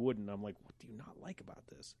pizza, and he wouldn't. I'm like, what do you not like about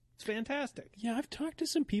this? It's fantastic. Yeah, I've talked to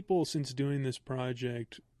some people since doing this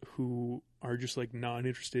project who are just, like, not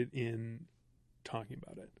interested in talking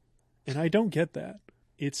about it. And I don't get that.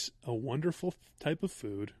 It's a wonderful type of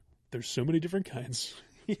food. There's so many different kinds.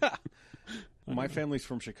 Yeah. My family's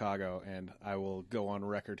from Chicago, and I will go on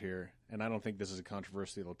record here, and I don't think this is a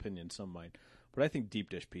controversial opinion, some might, but I think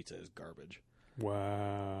deep dish pizza is garbage.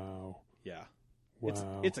 Wow. Yeah.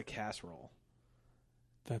 Wow. It's a casserole.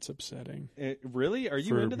 That's upsetting. Really? Are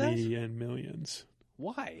you into that? For me and millions.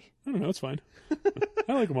 Why? I don't know. It's fine.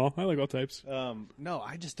 I like them all. I like all types. No,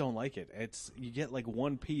 I just don't like it. You get like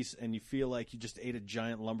one piece and you feel like you just ate a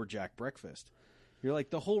giant lumberjack breakfast. You're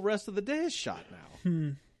like, the whole rest of the day is shot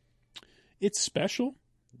now. It's special.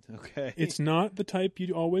 Okay. It's not the type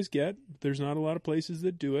you always get. There's not a lot of places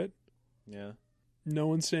that do it. Yeah. No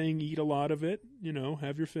one's saying eat a lot of it.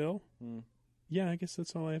 Have your fill. Yeah, I guess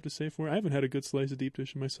that's all I have to say for it. I haven't had a good slice of deep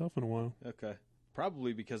dish myself in a while. Okay.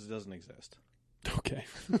 Probably because it doesn't exist. Okay.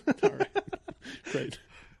 All right. Great.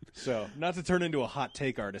 So, not to turn into a hot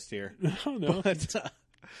take artist here. No. But,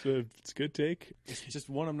 it's a good take. It's just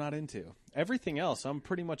one I'm not into. Everything else, I'm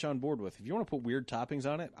pretty much on board with. If you want to put weird toppings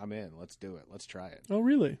on it, I'm in. Let's do it. Let's try it. Oh,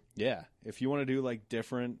 really? Yeah. If you want to do like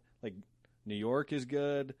different, like New York is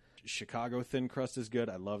good. Chicago thin crust is good.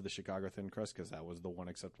 I love the Chicago thin crust because that was the one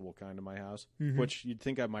acceptable kind in my house, Mm-hmm. which you'd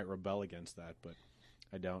think I might rebel against that, but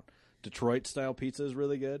I don't. Detroit-style pizza is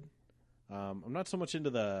really good. I'm not so much into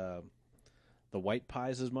the white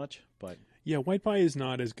pies as much, but... Yeah, white pie is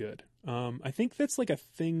not as good. I think that's like a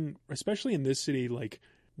thing, especially in this city, like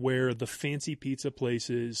where the fancy pizza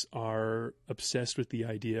places are obsessed with the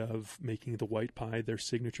idea of making the white pie their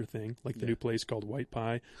signature thing, like the new place called White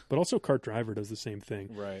Pie. But also Cart Driver does the same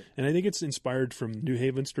thing. Right. And I think it's inspired from New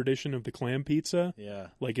Haven's tradition of the clam pizza. Yeah.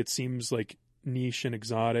 Like it seems like niche and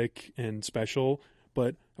exotic and special,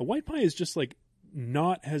 but a white pie is just like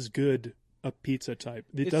not as good a pizza type.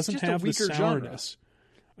 It doesn't just a have the weaker sourness.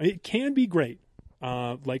 Genre. It can be great.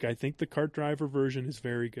 Like I think the Cart Driver version is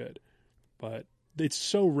very good, but it's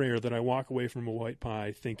so rare that I walk away from a white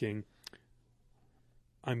pie thinking,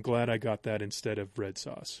 I'm glad I got that instead of red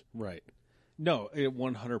sauce. Right. No, I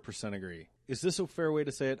 100% agree. Is this a fair way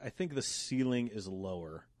to say it? I think the ceiling is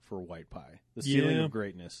lower for white pie. The ceiling of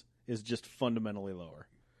greatness is just fundamentally lower.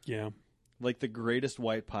 Yeah. Like the greatest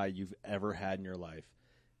white pie you've ever had in your life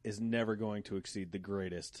is never going to exceed the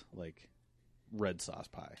greatest, like, red sauce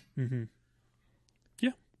pie. Mm-hmm.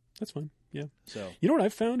 Yeah, that's fine. Yeah. So, you know what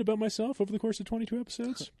I've found about myself over the course of 22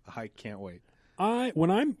 episodes? I can't wait. When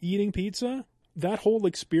I'm eating pizza, that whole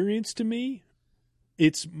experience to me,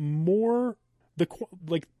 it's more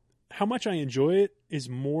like how much I enjoy it is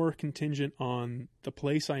more contingent on the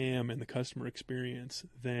place I am and the customer experience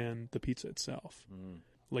than the pizza itself. Mm.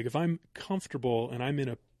 Like if I'm comfortable and I'm in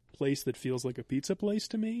a place that feels like a pizza place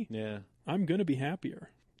to me, Yeah. I'm going to be happier.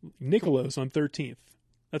 Nicolo's on 13th.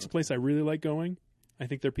 That's a place I really like going. I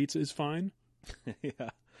think their pizza is fine. Yeah.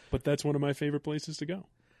 But that's one of my favorite places to go.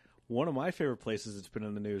 One of my favorite places that's been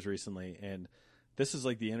in the news recently, and this is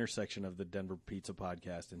like the intersection of the Denver Pizza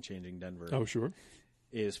Podcast and Changing Denver. Oh, sure.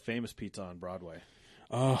 Is Famous Pizza on Broadway.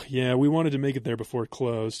 Oh, yeah. We wanted to make it there before it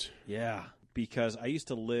closed. Yeah. Because I used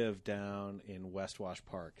to live down in West Wash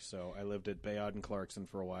Park. So I lived at Bayard and Clarkson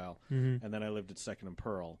for a while. Mm-hmm. And then I lived at 2nd and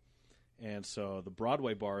Pearl. And so the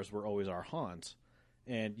Broadway bars were always our haunts.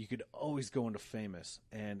 And you could always go into Famous.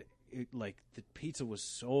 And the pizza was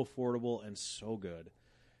so affordable and so good.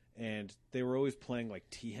 And they were always playing like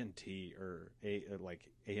TNT or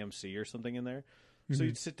like AMC or something in there. Mm-hmm. So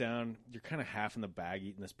you'd sit down, you're kind of half in the bag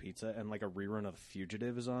eating this pizza, and like a rerun of The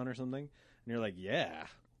Fugitive is on or something. And you're like, yeah.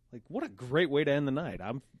 Like, what a great way to end the night.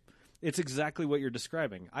 It's exactly what you're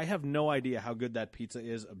describing. I have no idea how good that pizza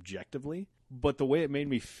is objectively, but the way it made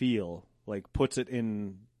me feel, like, puts it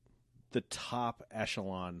in the top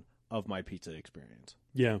echelon of my pizza experience.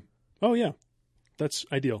 Yeah. Oh, yeah. That's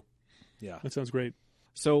ideal. Yeah. That sounds great.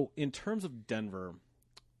 So, in terms of Denver,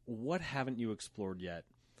 what haven't you explored yet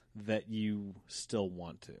that you still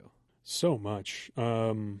want to? So much.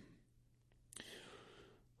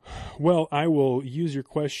 Well, I will use your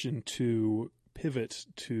question to pivot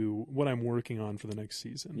to what I'm working on for the next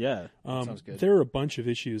season. Yeah, sounds good. There are a bunch of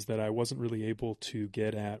issues that I wasn't really able to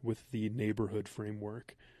get at with the neighborhood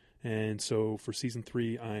framework. And so for season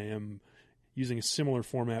 3, I am using a similar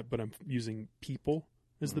format, but I'm using people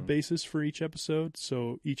as the basis for each episode.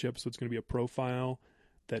 So each episode is going to be a profile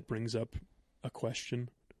that brings up a question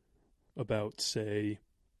about, say,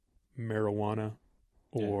 marijuana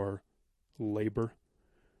or labor.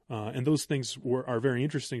 And those things are very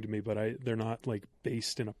interesting to me, but they're not like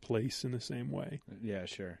based in a place in the same way. Yeah,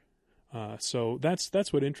 sure. So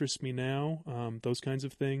that's what interests me now, those kinds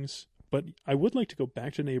of things. But I would like to go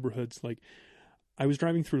back to neighborhoods. Like I was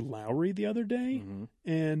driving through Lowry the other day,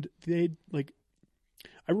 and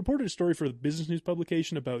I reported a story for the business news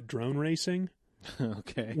publication about drone racing,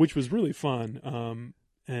 okay, which was really fun.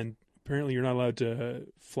 And apparently, you're not allowed to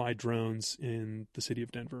fly drones in the city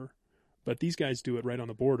of Denver. But these guys do it right on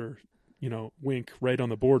the border, wink, right on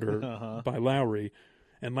the border by Lowry.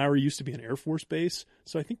 And Lowry used to be an Air Force base.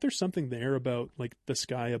 So I think there's something there about like the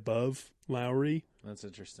sky above Lowry. That's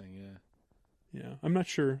interesting, yeah. Yeah, I'm not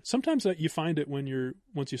sure. Sometimes you find it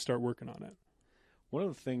once you start working on it. One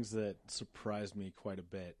of the things that surprised me quite a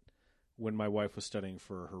bit when my wife was studying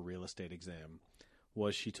for her real estate exam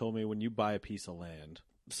was she told me when you buy a piece of land,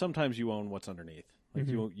 sometimes you own what's underneath. Like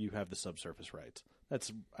you have the subsurface rights.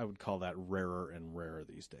 I would call that rarer and rarer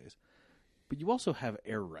these days. But you also have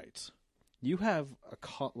air rights. You have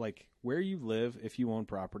where you live, if you own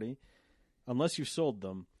property, unless you've sold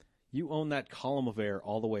them, you own that column of air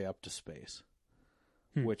all the way up to space,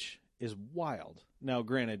 which is wild. Now,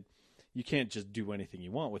 granted, you can't just do anything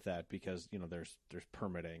you want with that because, there's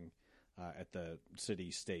permitting at the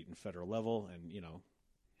city, state, and federal level, and,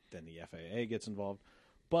 then the FAA gets involved.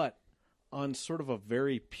 But on sort of a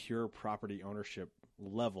very pure property ownership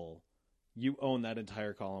level, you own that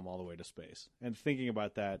entire column all the way to space. And thinking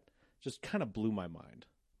about that just kind of blew my mind.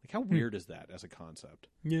 Like, how weird is that as a concept?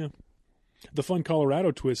 Yeah. The fun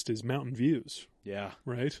Colorado twist is mountain views. Yeah.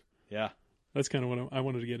 Right? Yeah. That's kind of what I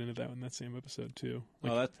wanted to get into that in that same episode, too.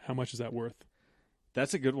 Like, how much is that worth?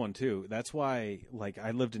 That's a good one, too. That's why, like,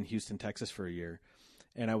 I lived in Houston, Texas for a year,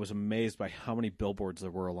 and I was amazed by how many billboards there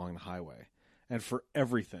were along the highway. And for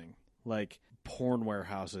everything, like porn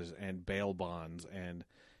warehouses and bail bonds and,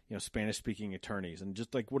 you know, Spanish-speaking attorneys and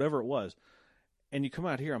just, like, whatever it was. And you come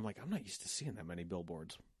out here, I'm like, I'm not used to seeing that many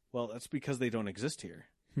billboards. Well, that's because they don't exist here.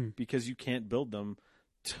 Because you can't build them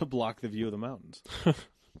to block the view of the mountains.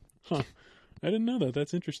 Huh. I didn't know that.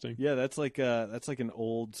 That's interesting. Yeah, that's like an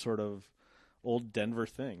old Denver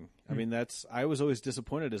thing. I mean, I was always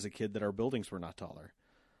disappointed as a kid that our buildings were not taller.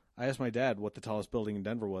 I asked my dad what the tallest building in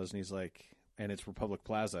Denver was, and he's like, and it's Republic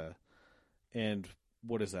Plaza. And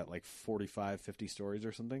what is that, like 45, 50 stories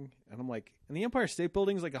or something? And I'm like, and the Empire State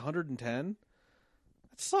Building's like 110?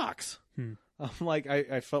 That sucks. I'm like,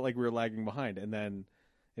 I felt like we were lagging behind. And then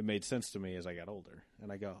it made sense to me as I got older.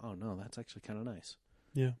 And I go, oh, no, that's actually kind of nice.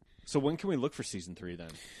 Yeah. So when can we look for season 3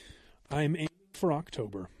 then? I'm aiming for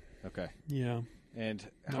October. Okay. Yeah. And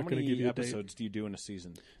how many episodes do you do in a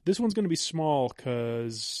season? This one's going to be small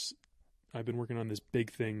because I've been working on this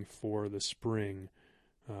big thing for the spring.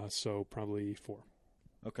 So probably 4.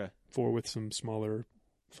 Okay. 4 with some smaller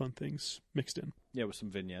fun things mixed in. Yeah, with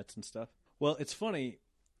some vignettes and stuff. Well, it's funny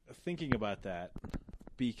thinking about that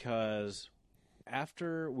because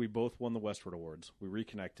after we both won the Westword Awards, we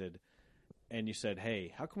reconnected, and you said,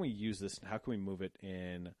 hey, how can we use this and how can we move it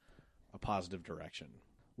in a positive direction?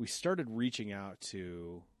 We started reaching out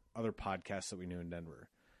to other podcasts that we knew in Denver,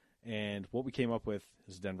 and what we came up with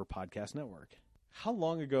is Denver Podcast Network. How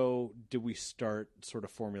long ago did we start sort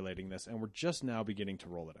of formulating this, and we're just now beginning to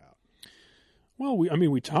roll it out? Well,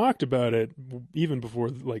 we talked about it even before,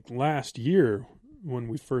 like, last year when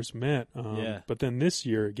we first met. But then this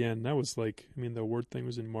year, again, that was like, the award thing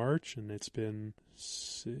was in March, and it's been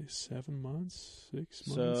 7 months, 6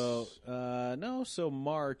 months. So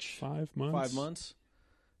March. 5 months. 5 months.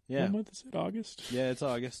 Yeah. What month is it? August? Yeah, it's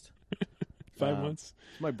August. 5 months.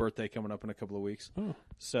 It's my birthday coming up in a couple of weeks. Oh.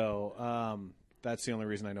 So that's the only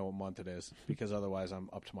reason I know what month it is, because otherwise I'm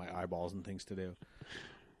up to my eyeballs and things to do.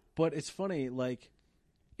 But it's funny, like,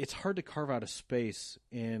 it's hard to carve out a space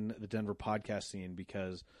in the Denver podcast scene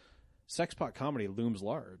because Sexpot comedy looms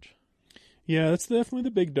large. Yeah, that's definitely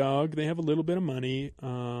the big dog. They have a little bit of money,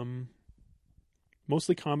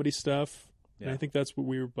 mostly comedy stuff. Yeah. And I think that's what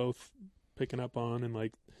we were both picking up on, and,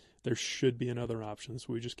 like, there should be another option.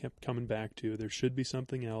 So we just kept coming back to there should be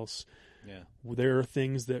something else. Yeah, there are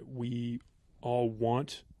things that we all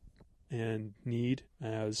want and need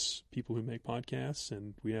as people who make podcasts,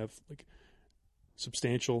 and we have, like,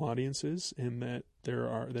 substantial audiences, and that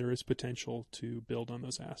there is potential to build on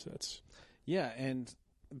those assets. Yeah, and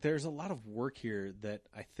there's a lot of work here that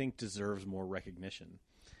I think deserves more recognition.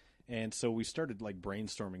 And so we started, like,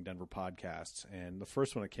 brainstorming Denver podcasts, and the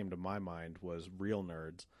first one that came to my mind was Real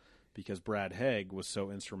Nerds, because Brad Haig was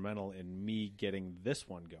so instrumental in me getting this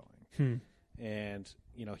one going. And,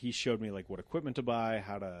 he showed me, like, what equipment to buy,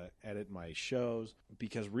 how to edit my shows,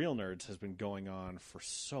 because Real Nerds has been going on for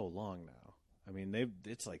so long now. I mean,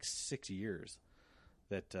 it's like 6 years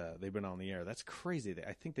that they've been on the air. That's crazy.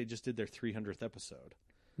 I think they just did their 300th episode.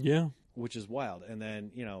 Yeah. Which is wild. And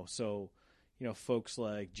then, folks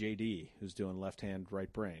like JD, who's doing Left Hand,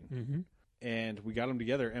 Right Brain. Mm-hmm. And we got them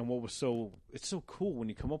together. And it's so cool when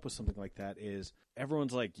you come up with something like that is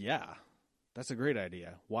everyone's like, yeah, that's a great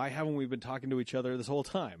idea. Why haven't we been talking to each other this whole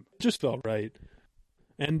time? It just felt right.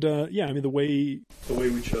 And, the way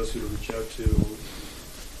we chose who to reach out to,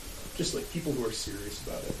 just, like, people who are serious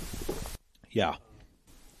about it. Yeah.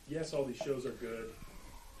 Yes, all these shows are good,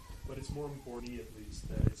 but it's more important, at least,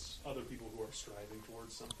 that it's other people who are striving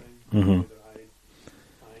towards something. Mm-hmm. That I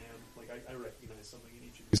am. Like, I recognize something in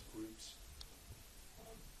each of these groups.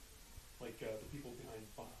 The people behind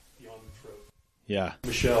Beyond the Trope. Yeah.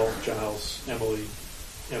 Michelle, Giles, Emily,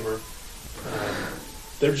 Emmer.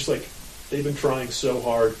 They're just, like, they've been trying so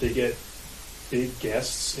hard. They get big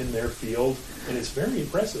guests in their field, and it's very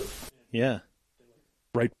impressive. Yeah. They, like,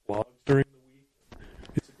 write blogs during the week.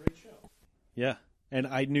 It's a great show. Yeah. And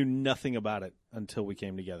I knew nothing about it until we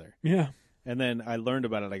came together. Yeah. And then I learned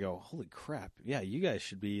about it. I go, holy crap. Yeah, you guys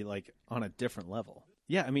should be, like, on a different level.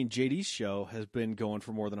 Yeah, I mean, JD's show has been going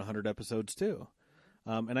for more than 100 episodes, too.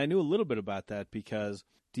 And I knew a little bit about that because,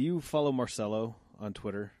 do you follow Marcelo on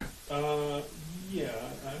Twitter? Yeah,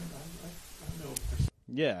 I know.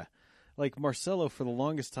 Yeah. Like, Marcelo, for the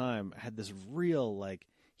longest time, had this real, like,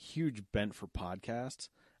 huge bent for podcasts.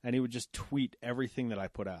 and he would just tweet everything that I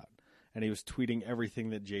put out. And he was tweeting everything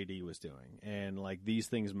that JD was doing. And, like, these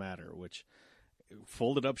things matter, which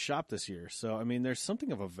folded up shop this year. So, I mean, there's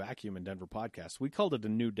something of a vacuum in Denver podcasts. We called it a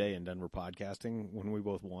new day in Denver podcasting when we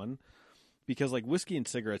both won. Because, like, Whiskey and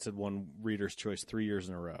Cigarettes had won Reader's Choice 3 years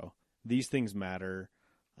in a row. These Things Matter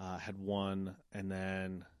had won. And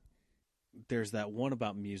then there's that one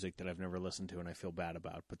about music that I've never listened to and I feel bad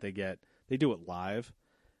about. But they do it live.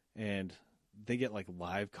 And they get, like,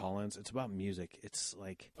 live call-ins. It's about music. It's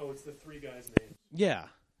like... Oh, it's the three guys' names. Yeah.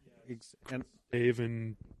 And Dave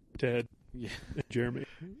and Ted. Yeah. And Jeremy.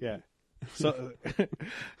 Yeah. So,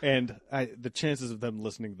 and the chances of them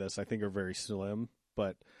listening to this, I think, are very slim.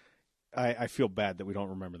 But I feel bad that we don't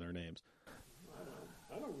remember their names.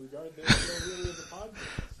 I don't regard them really as a podcast.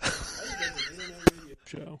 I think it's an internet radio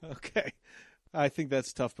show. Okay. I think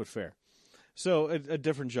that's tough but fair. So, a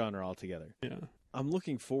different genre altogether. Yeah. I'm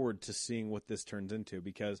looking forward to seeing what this turns into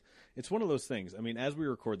because it's one of those things. I mean, as we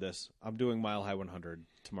record this, I'm doing Mile High 100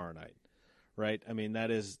 tomorrow night, right? I mean,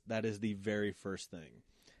 that is the very first thing.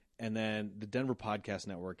 And then the Denver Podcast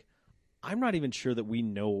Network, I'm not even sure that we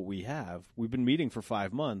know what we have. We've been meeting for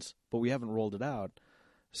 5 months, but we haven't rolled it out.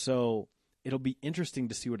 So it'll be interesting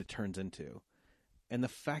to see what it turns into. And the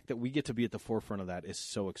fact that we get to be at the forefront of that is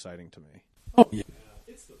so exciting to me. Oh, yeah.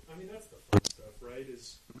 That's the fun stuff, right?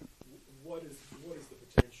 What is the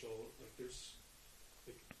potential? Like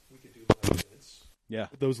we could do live events. Yeah.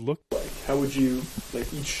 What those look like? How would you,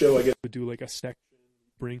 like, each show, I guess, would do like a section,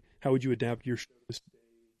 how would you adapt your show to the stage?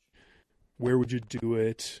 Where would you do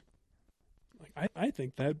it? Like, I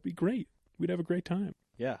think that'd be great. We'd have a great time.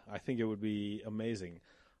 Yeah, I think it would be amazing.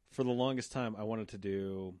 For the longest time, I wanted to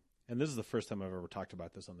do, and this is the first time I've ever talked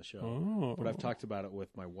about this on the show, but I've talked about it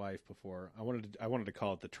with my wife before. I wanted to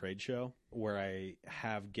call it the trade show, where I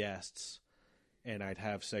have guests and I'd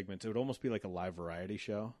have segments. It would almost be like a live variety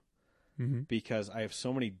show because I have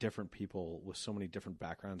so many different people with so many different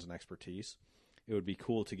backgrounds and expertise. It would be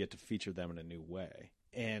cool to get to feature them in a new way.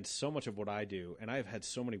 And so much of what I do, and I've had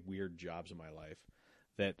so many weird jobs in my life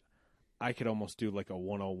that I could almost do like a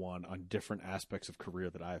 101 on different aspects of career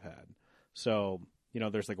that I've had. So, you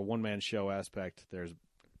know, there's like a one-man show aspect. There's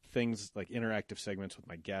things like interactive segments with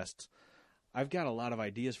my guests. I've got a lot of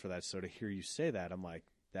ideas for that. So to hear you say that, I'm like,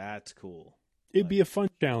 that's cool. It'd be a fun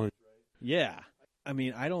challenge. Yeah. I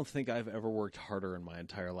mean, I don't think I've ever worked harder in my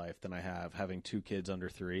entire life than I have having 2 kids under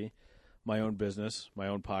 3, my own business, my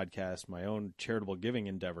own podcast, my own charitable giving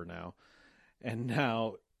endeavor now. And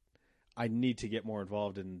now I need to get more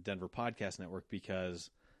involved in Denver Podcast Network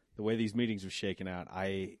because the way these meetings have shaken out,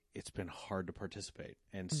 it's been hard to participate.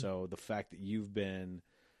 And so the fact that you've been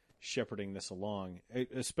shepherding this along,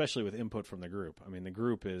 especially with input from the group. I mean, the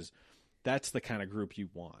group that's the kind of group you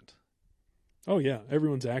want. Oh, yeah.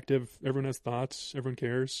 Everyone's active. Everyone has thoughts. Everyone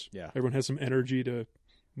cares. Yeah. Everyone has some energy to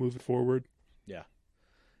move it forward. Yeah.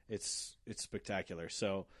 It's spectacular.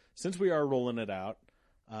 So since we are rolling it out,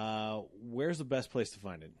 where's the best place to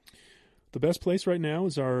find it? The best place right now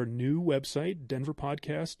is our new website,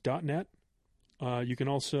 denverpodcast.net. You can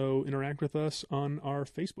also interact with us on our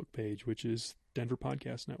Facebook page, which is Denver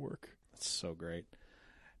Podcast Network. That's so great.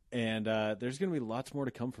 And there's going to be lots more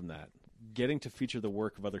to come from that. Getting to feature the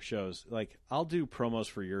work of other shows. Like, I'll do promos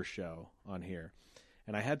for your show on here.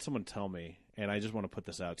 And I had someone tell me, and I just want to put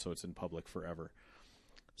this out so it's in public forever.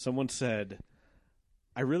 Someone said,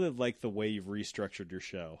 I really like the way you've restructured your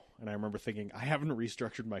show. And I remember thinking, I haven't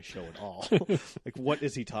restructured my show at all. Like, what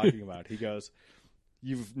is he talking about? He goes,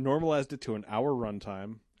 you've normalized it to an hour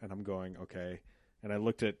runtime. And I'm going, okay. And I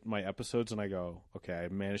looked at my episodes and I go, okay, I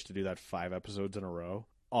managed to do that 5 episodes in a row.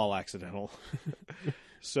 All accidental.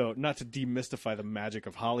 So not to demystify the magic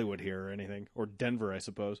of Hollywood here or anything, or Denver, I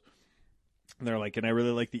suppose. And they're like, and I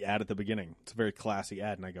really like the ad at the beginning. It's a very classy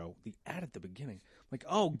ad. And I go, the ad at the beginning? I'm like,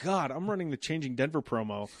 oh, God, I'm running the Changing Denver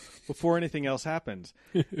promo before anything else happens.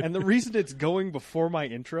 And the reason it's going before my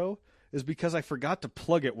intro is because I forgot to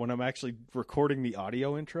plug it when I'm actually recording the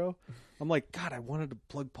audio intro. I'm like, God, I wanted to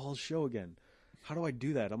plug Paul's show again. How do I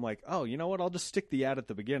do that? I'm like, oh, you know what? I'll just stick the ad at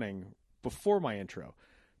the beginning before my intro.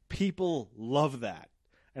 People love that.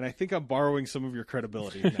 And I think I'm borrowing some of your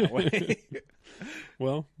credibility in that way.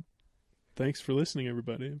 Well, thanks for listening,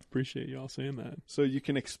 everybody. Appreciate you all saying that. So you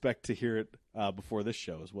can expect to hear it before this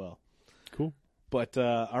show as well. Cool. But,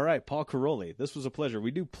 all right, Paul Karolyi, this was a pleasure.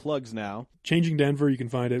 We do plugs now. Changing Denver, you can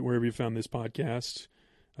find it wherever you found this podcast.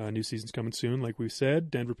 New season's coming soon. Like we said,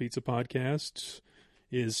 Denver Pizza Podcast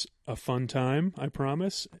is a fun time, I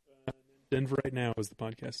promise. Denverite Now is the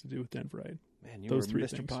podcast to do with Denverite. Man, you're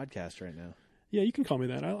Mr. Podcast right now. Yeah, you can call me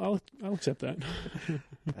that. I'll accept that.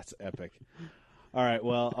 That's epic. All right,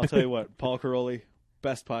 well, I'll tell you what, Paul Karolyi,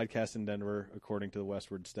 best podcast in Denver, according to the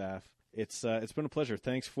Westword staff. It's been a pleasure.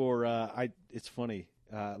 Thanks for it's funny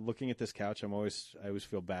looking at this couch. I always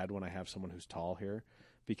feel bad when I have someone who's tall here,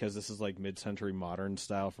 because this is like mid-century modern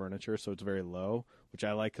style furniture, so it's very low, which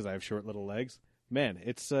I like because I have short little legs. Man,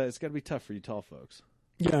 it's got to be tough for you tall folks.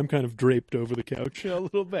 Yeah, I'm kind of draped over the couch. A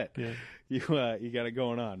little bit. Yeah. You got it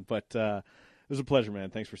going on. But it was a pleasure,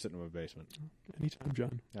 man. Thanks for sitting in my basement. Anytime,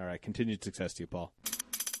 John. All right. Continued success to you, Paul.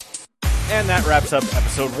 And that wraps up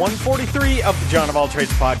episode 143 of the John of All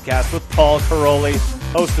Trades podcast with Paul Karolyi,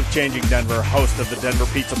 host of Changing Denver, host of the Denver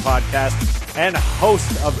Pizza Podcast, and host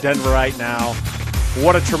of Denverite Now.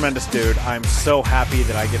 What a tremendous dude. I'm so happy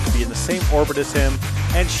that I get to be in the same orbit as him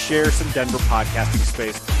and share some Denver podcasting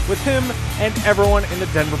space with him and everyone in the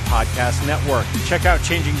Denver Podcast Network. Check out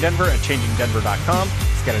Changing Denver at changingdenver.com.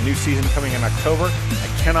 It's got a new season coming in October. I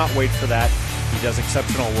cannot wait for that. He does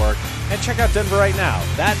exceptional work. And check out Denverite Now.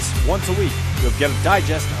 That's once a week. You'll get a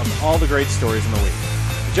digest of all the great stories in the week.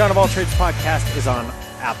 The John of All Trades podcast is on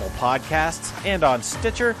Apple Podcasts and on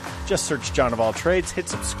Stitcher. Just search John of All Trades, hit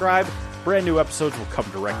subscribe. Brand new episodes will come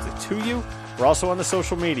directly to you. We're also on the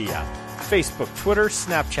social media. Facebook, Twitter,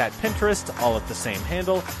 Snapchat, Pinterest, all at the same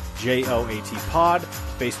handle, JOAT Pod.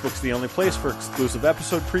 Facebook's the only place for exclusive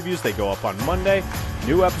episode previews. They go up on Monday.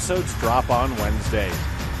 New episodes drop on Wednesday.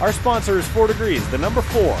 Our sponsor is 4 Degrees, the number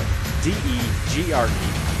 4, DEGRE.ES.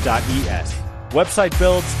 Website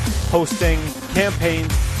builds, hosting,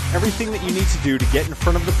 campaigns, everything that you need to do to get in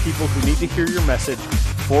front of the people who need to hear your message.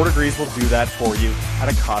 4 Degrees will do that for you at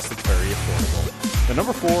a cost that's very affordable. The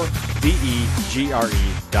number 4,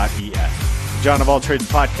 DEGRE.ES. The John of All Trades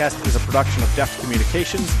podcast is a production of Deft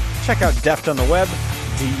Communications. Check out Deft on the web,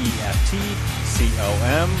 DEFTCOM.US.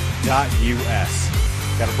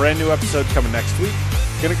 Got a brand new episode coming next week.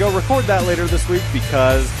 Gonna go record that later this week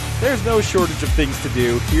because there's no shortage of things to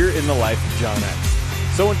do here in the life of John X.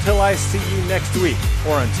 So until I see you next week,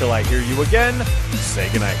 or until I hear you again, say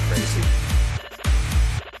goodnight, Gracie.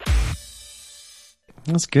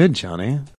 That's good, Johnny.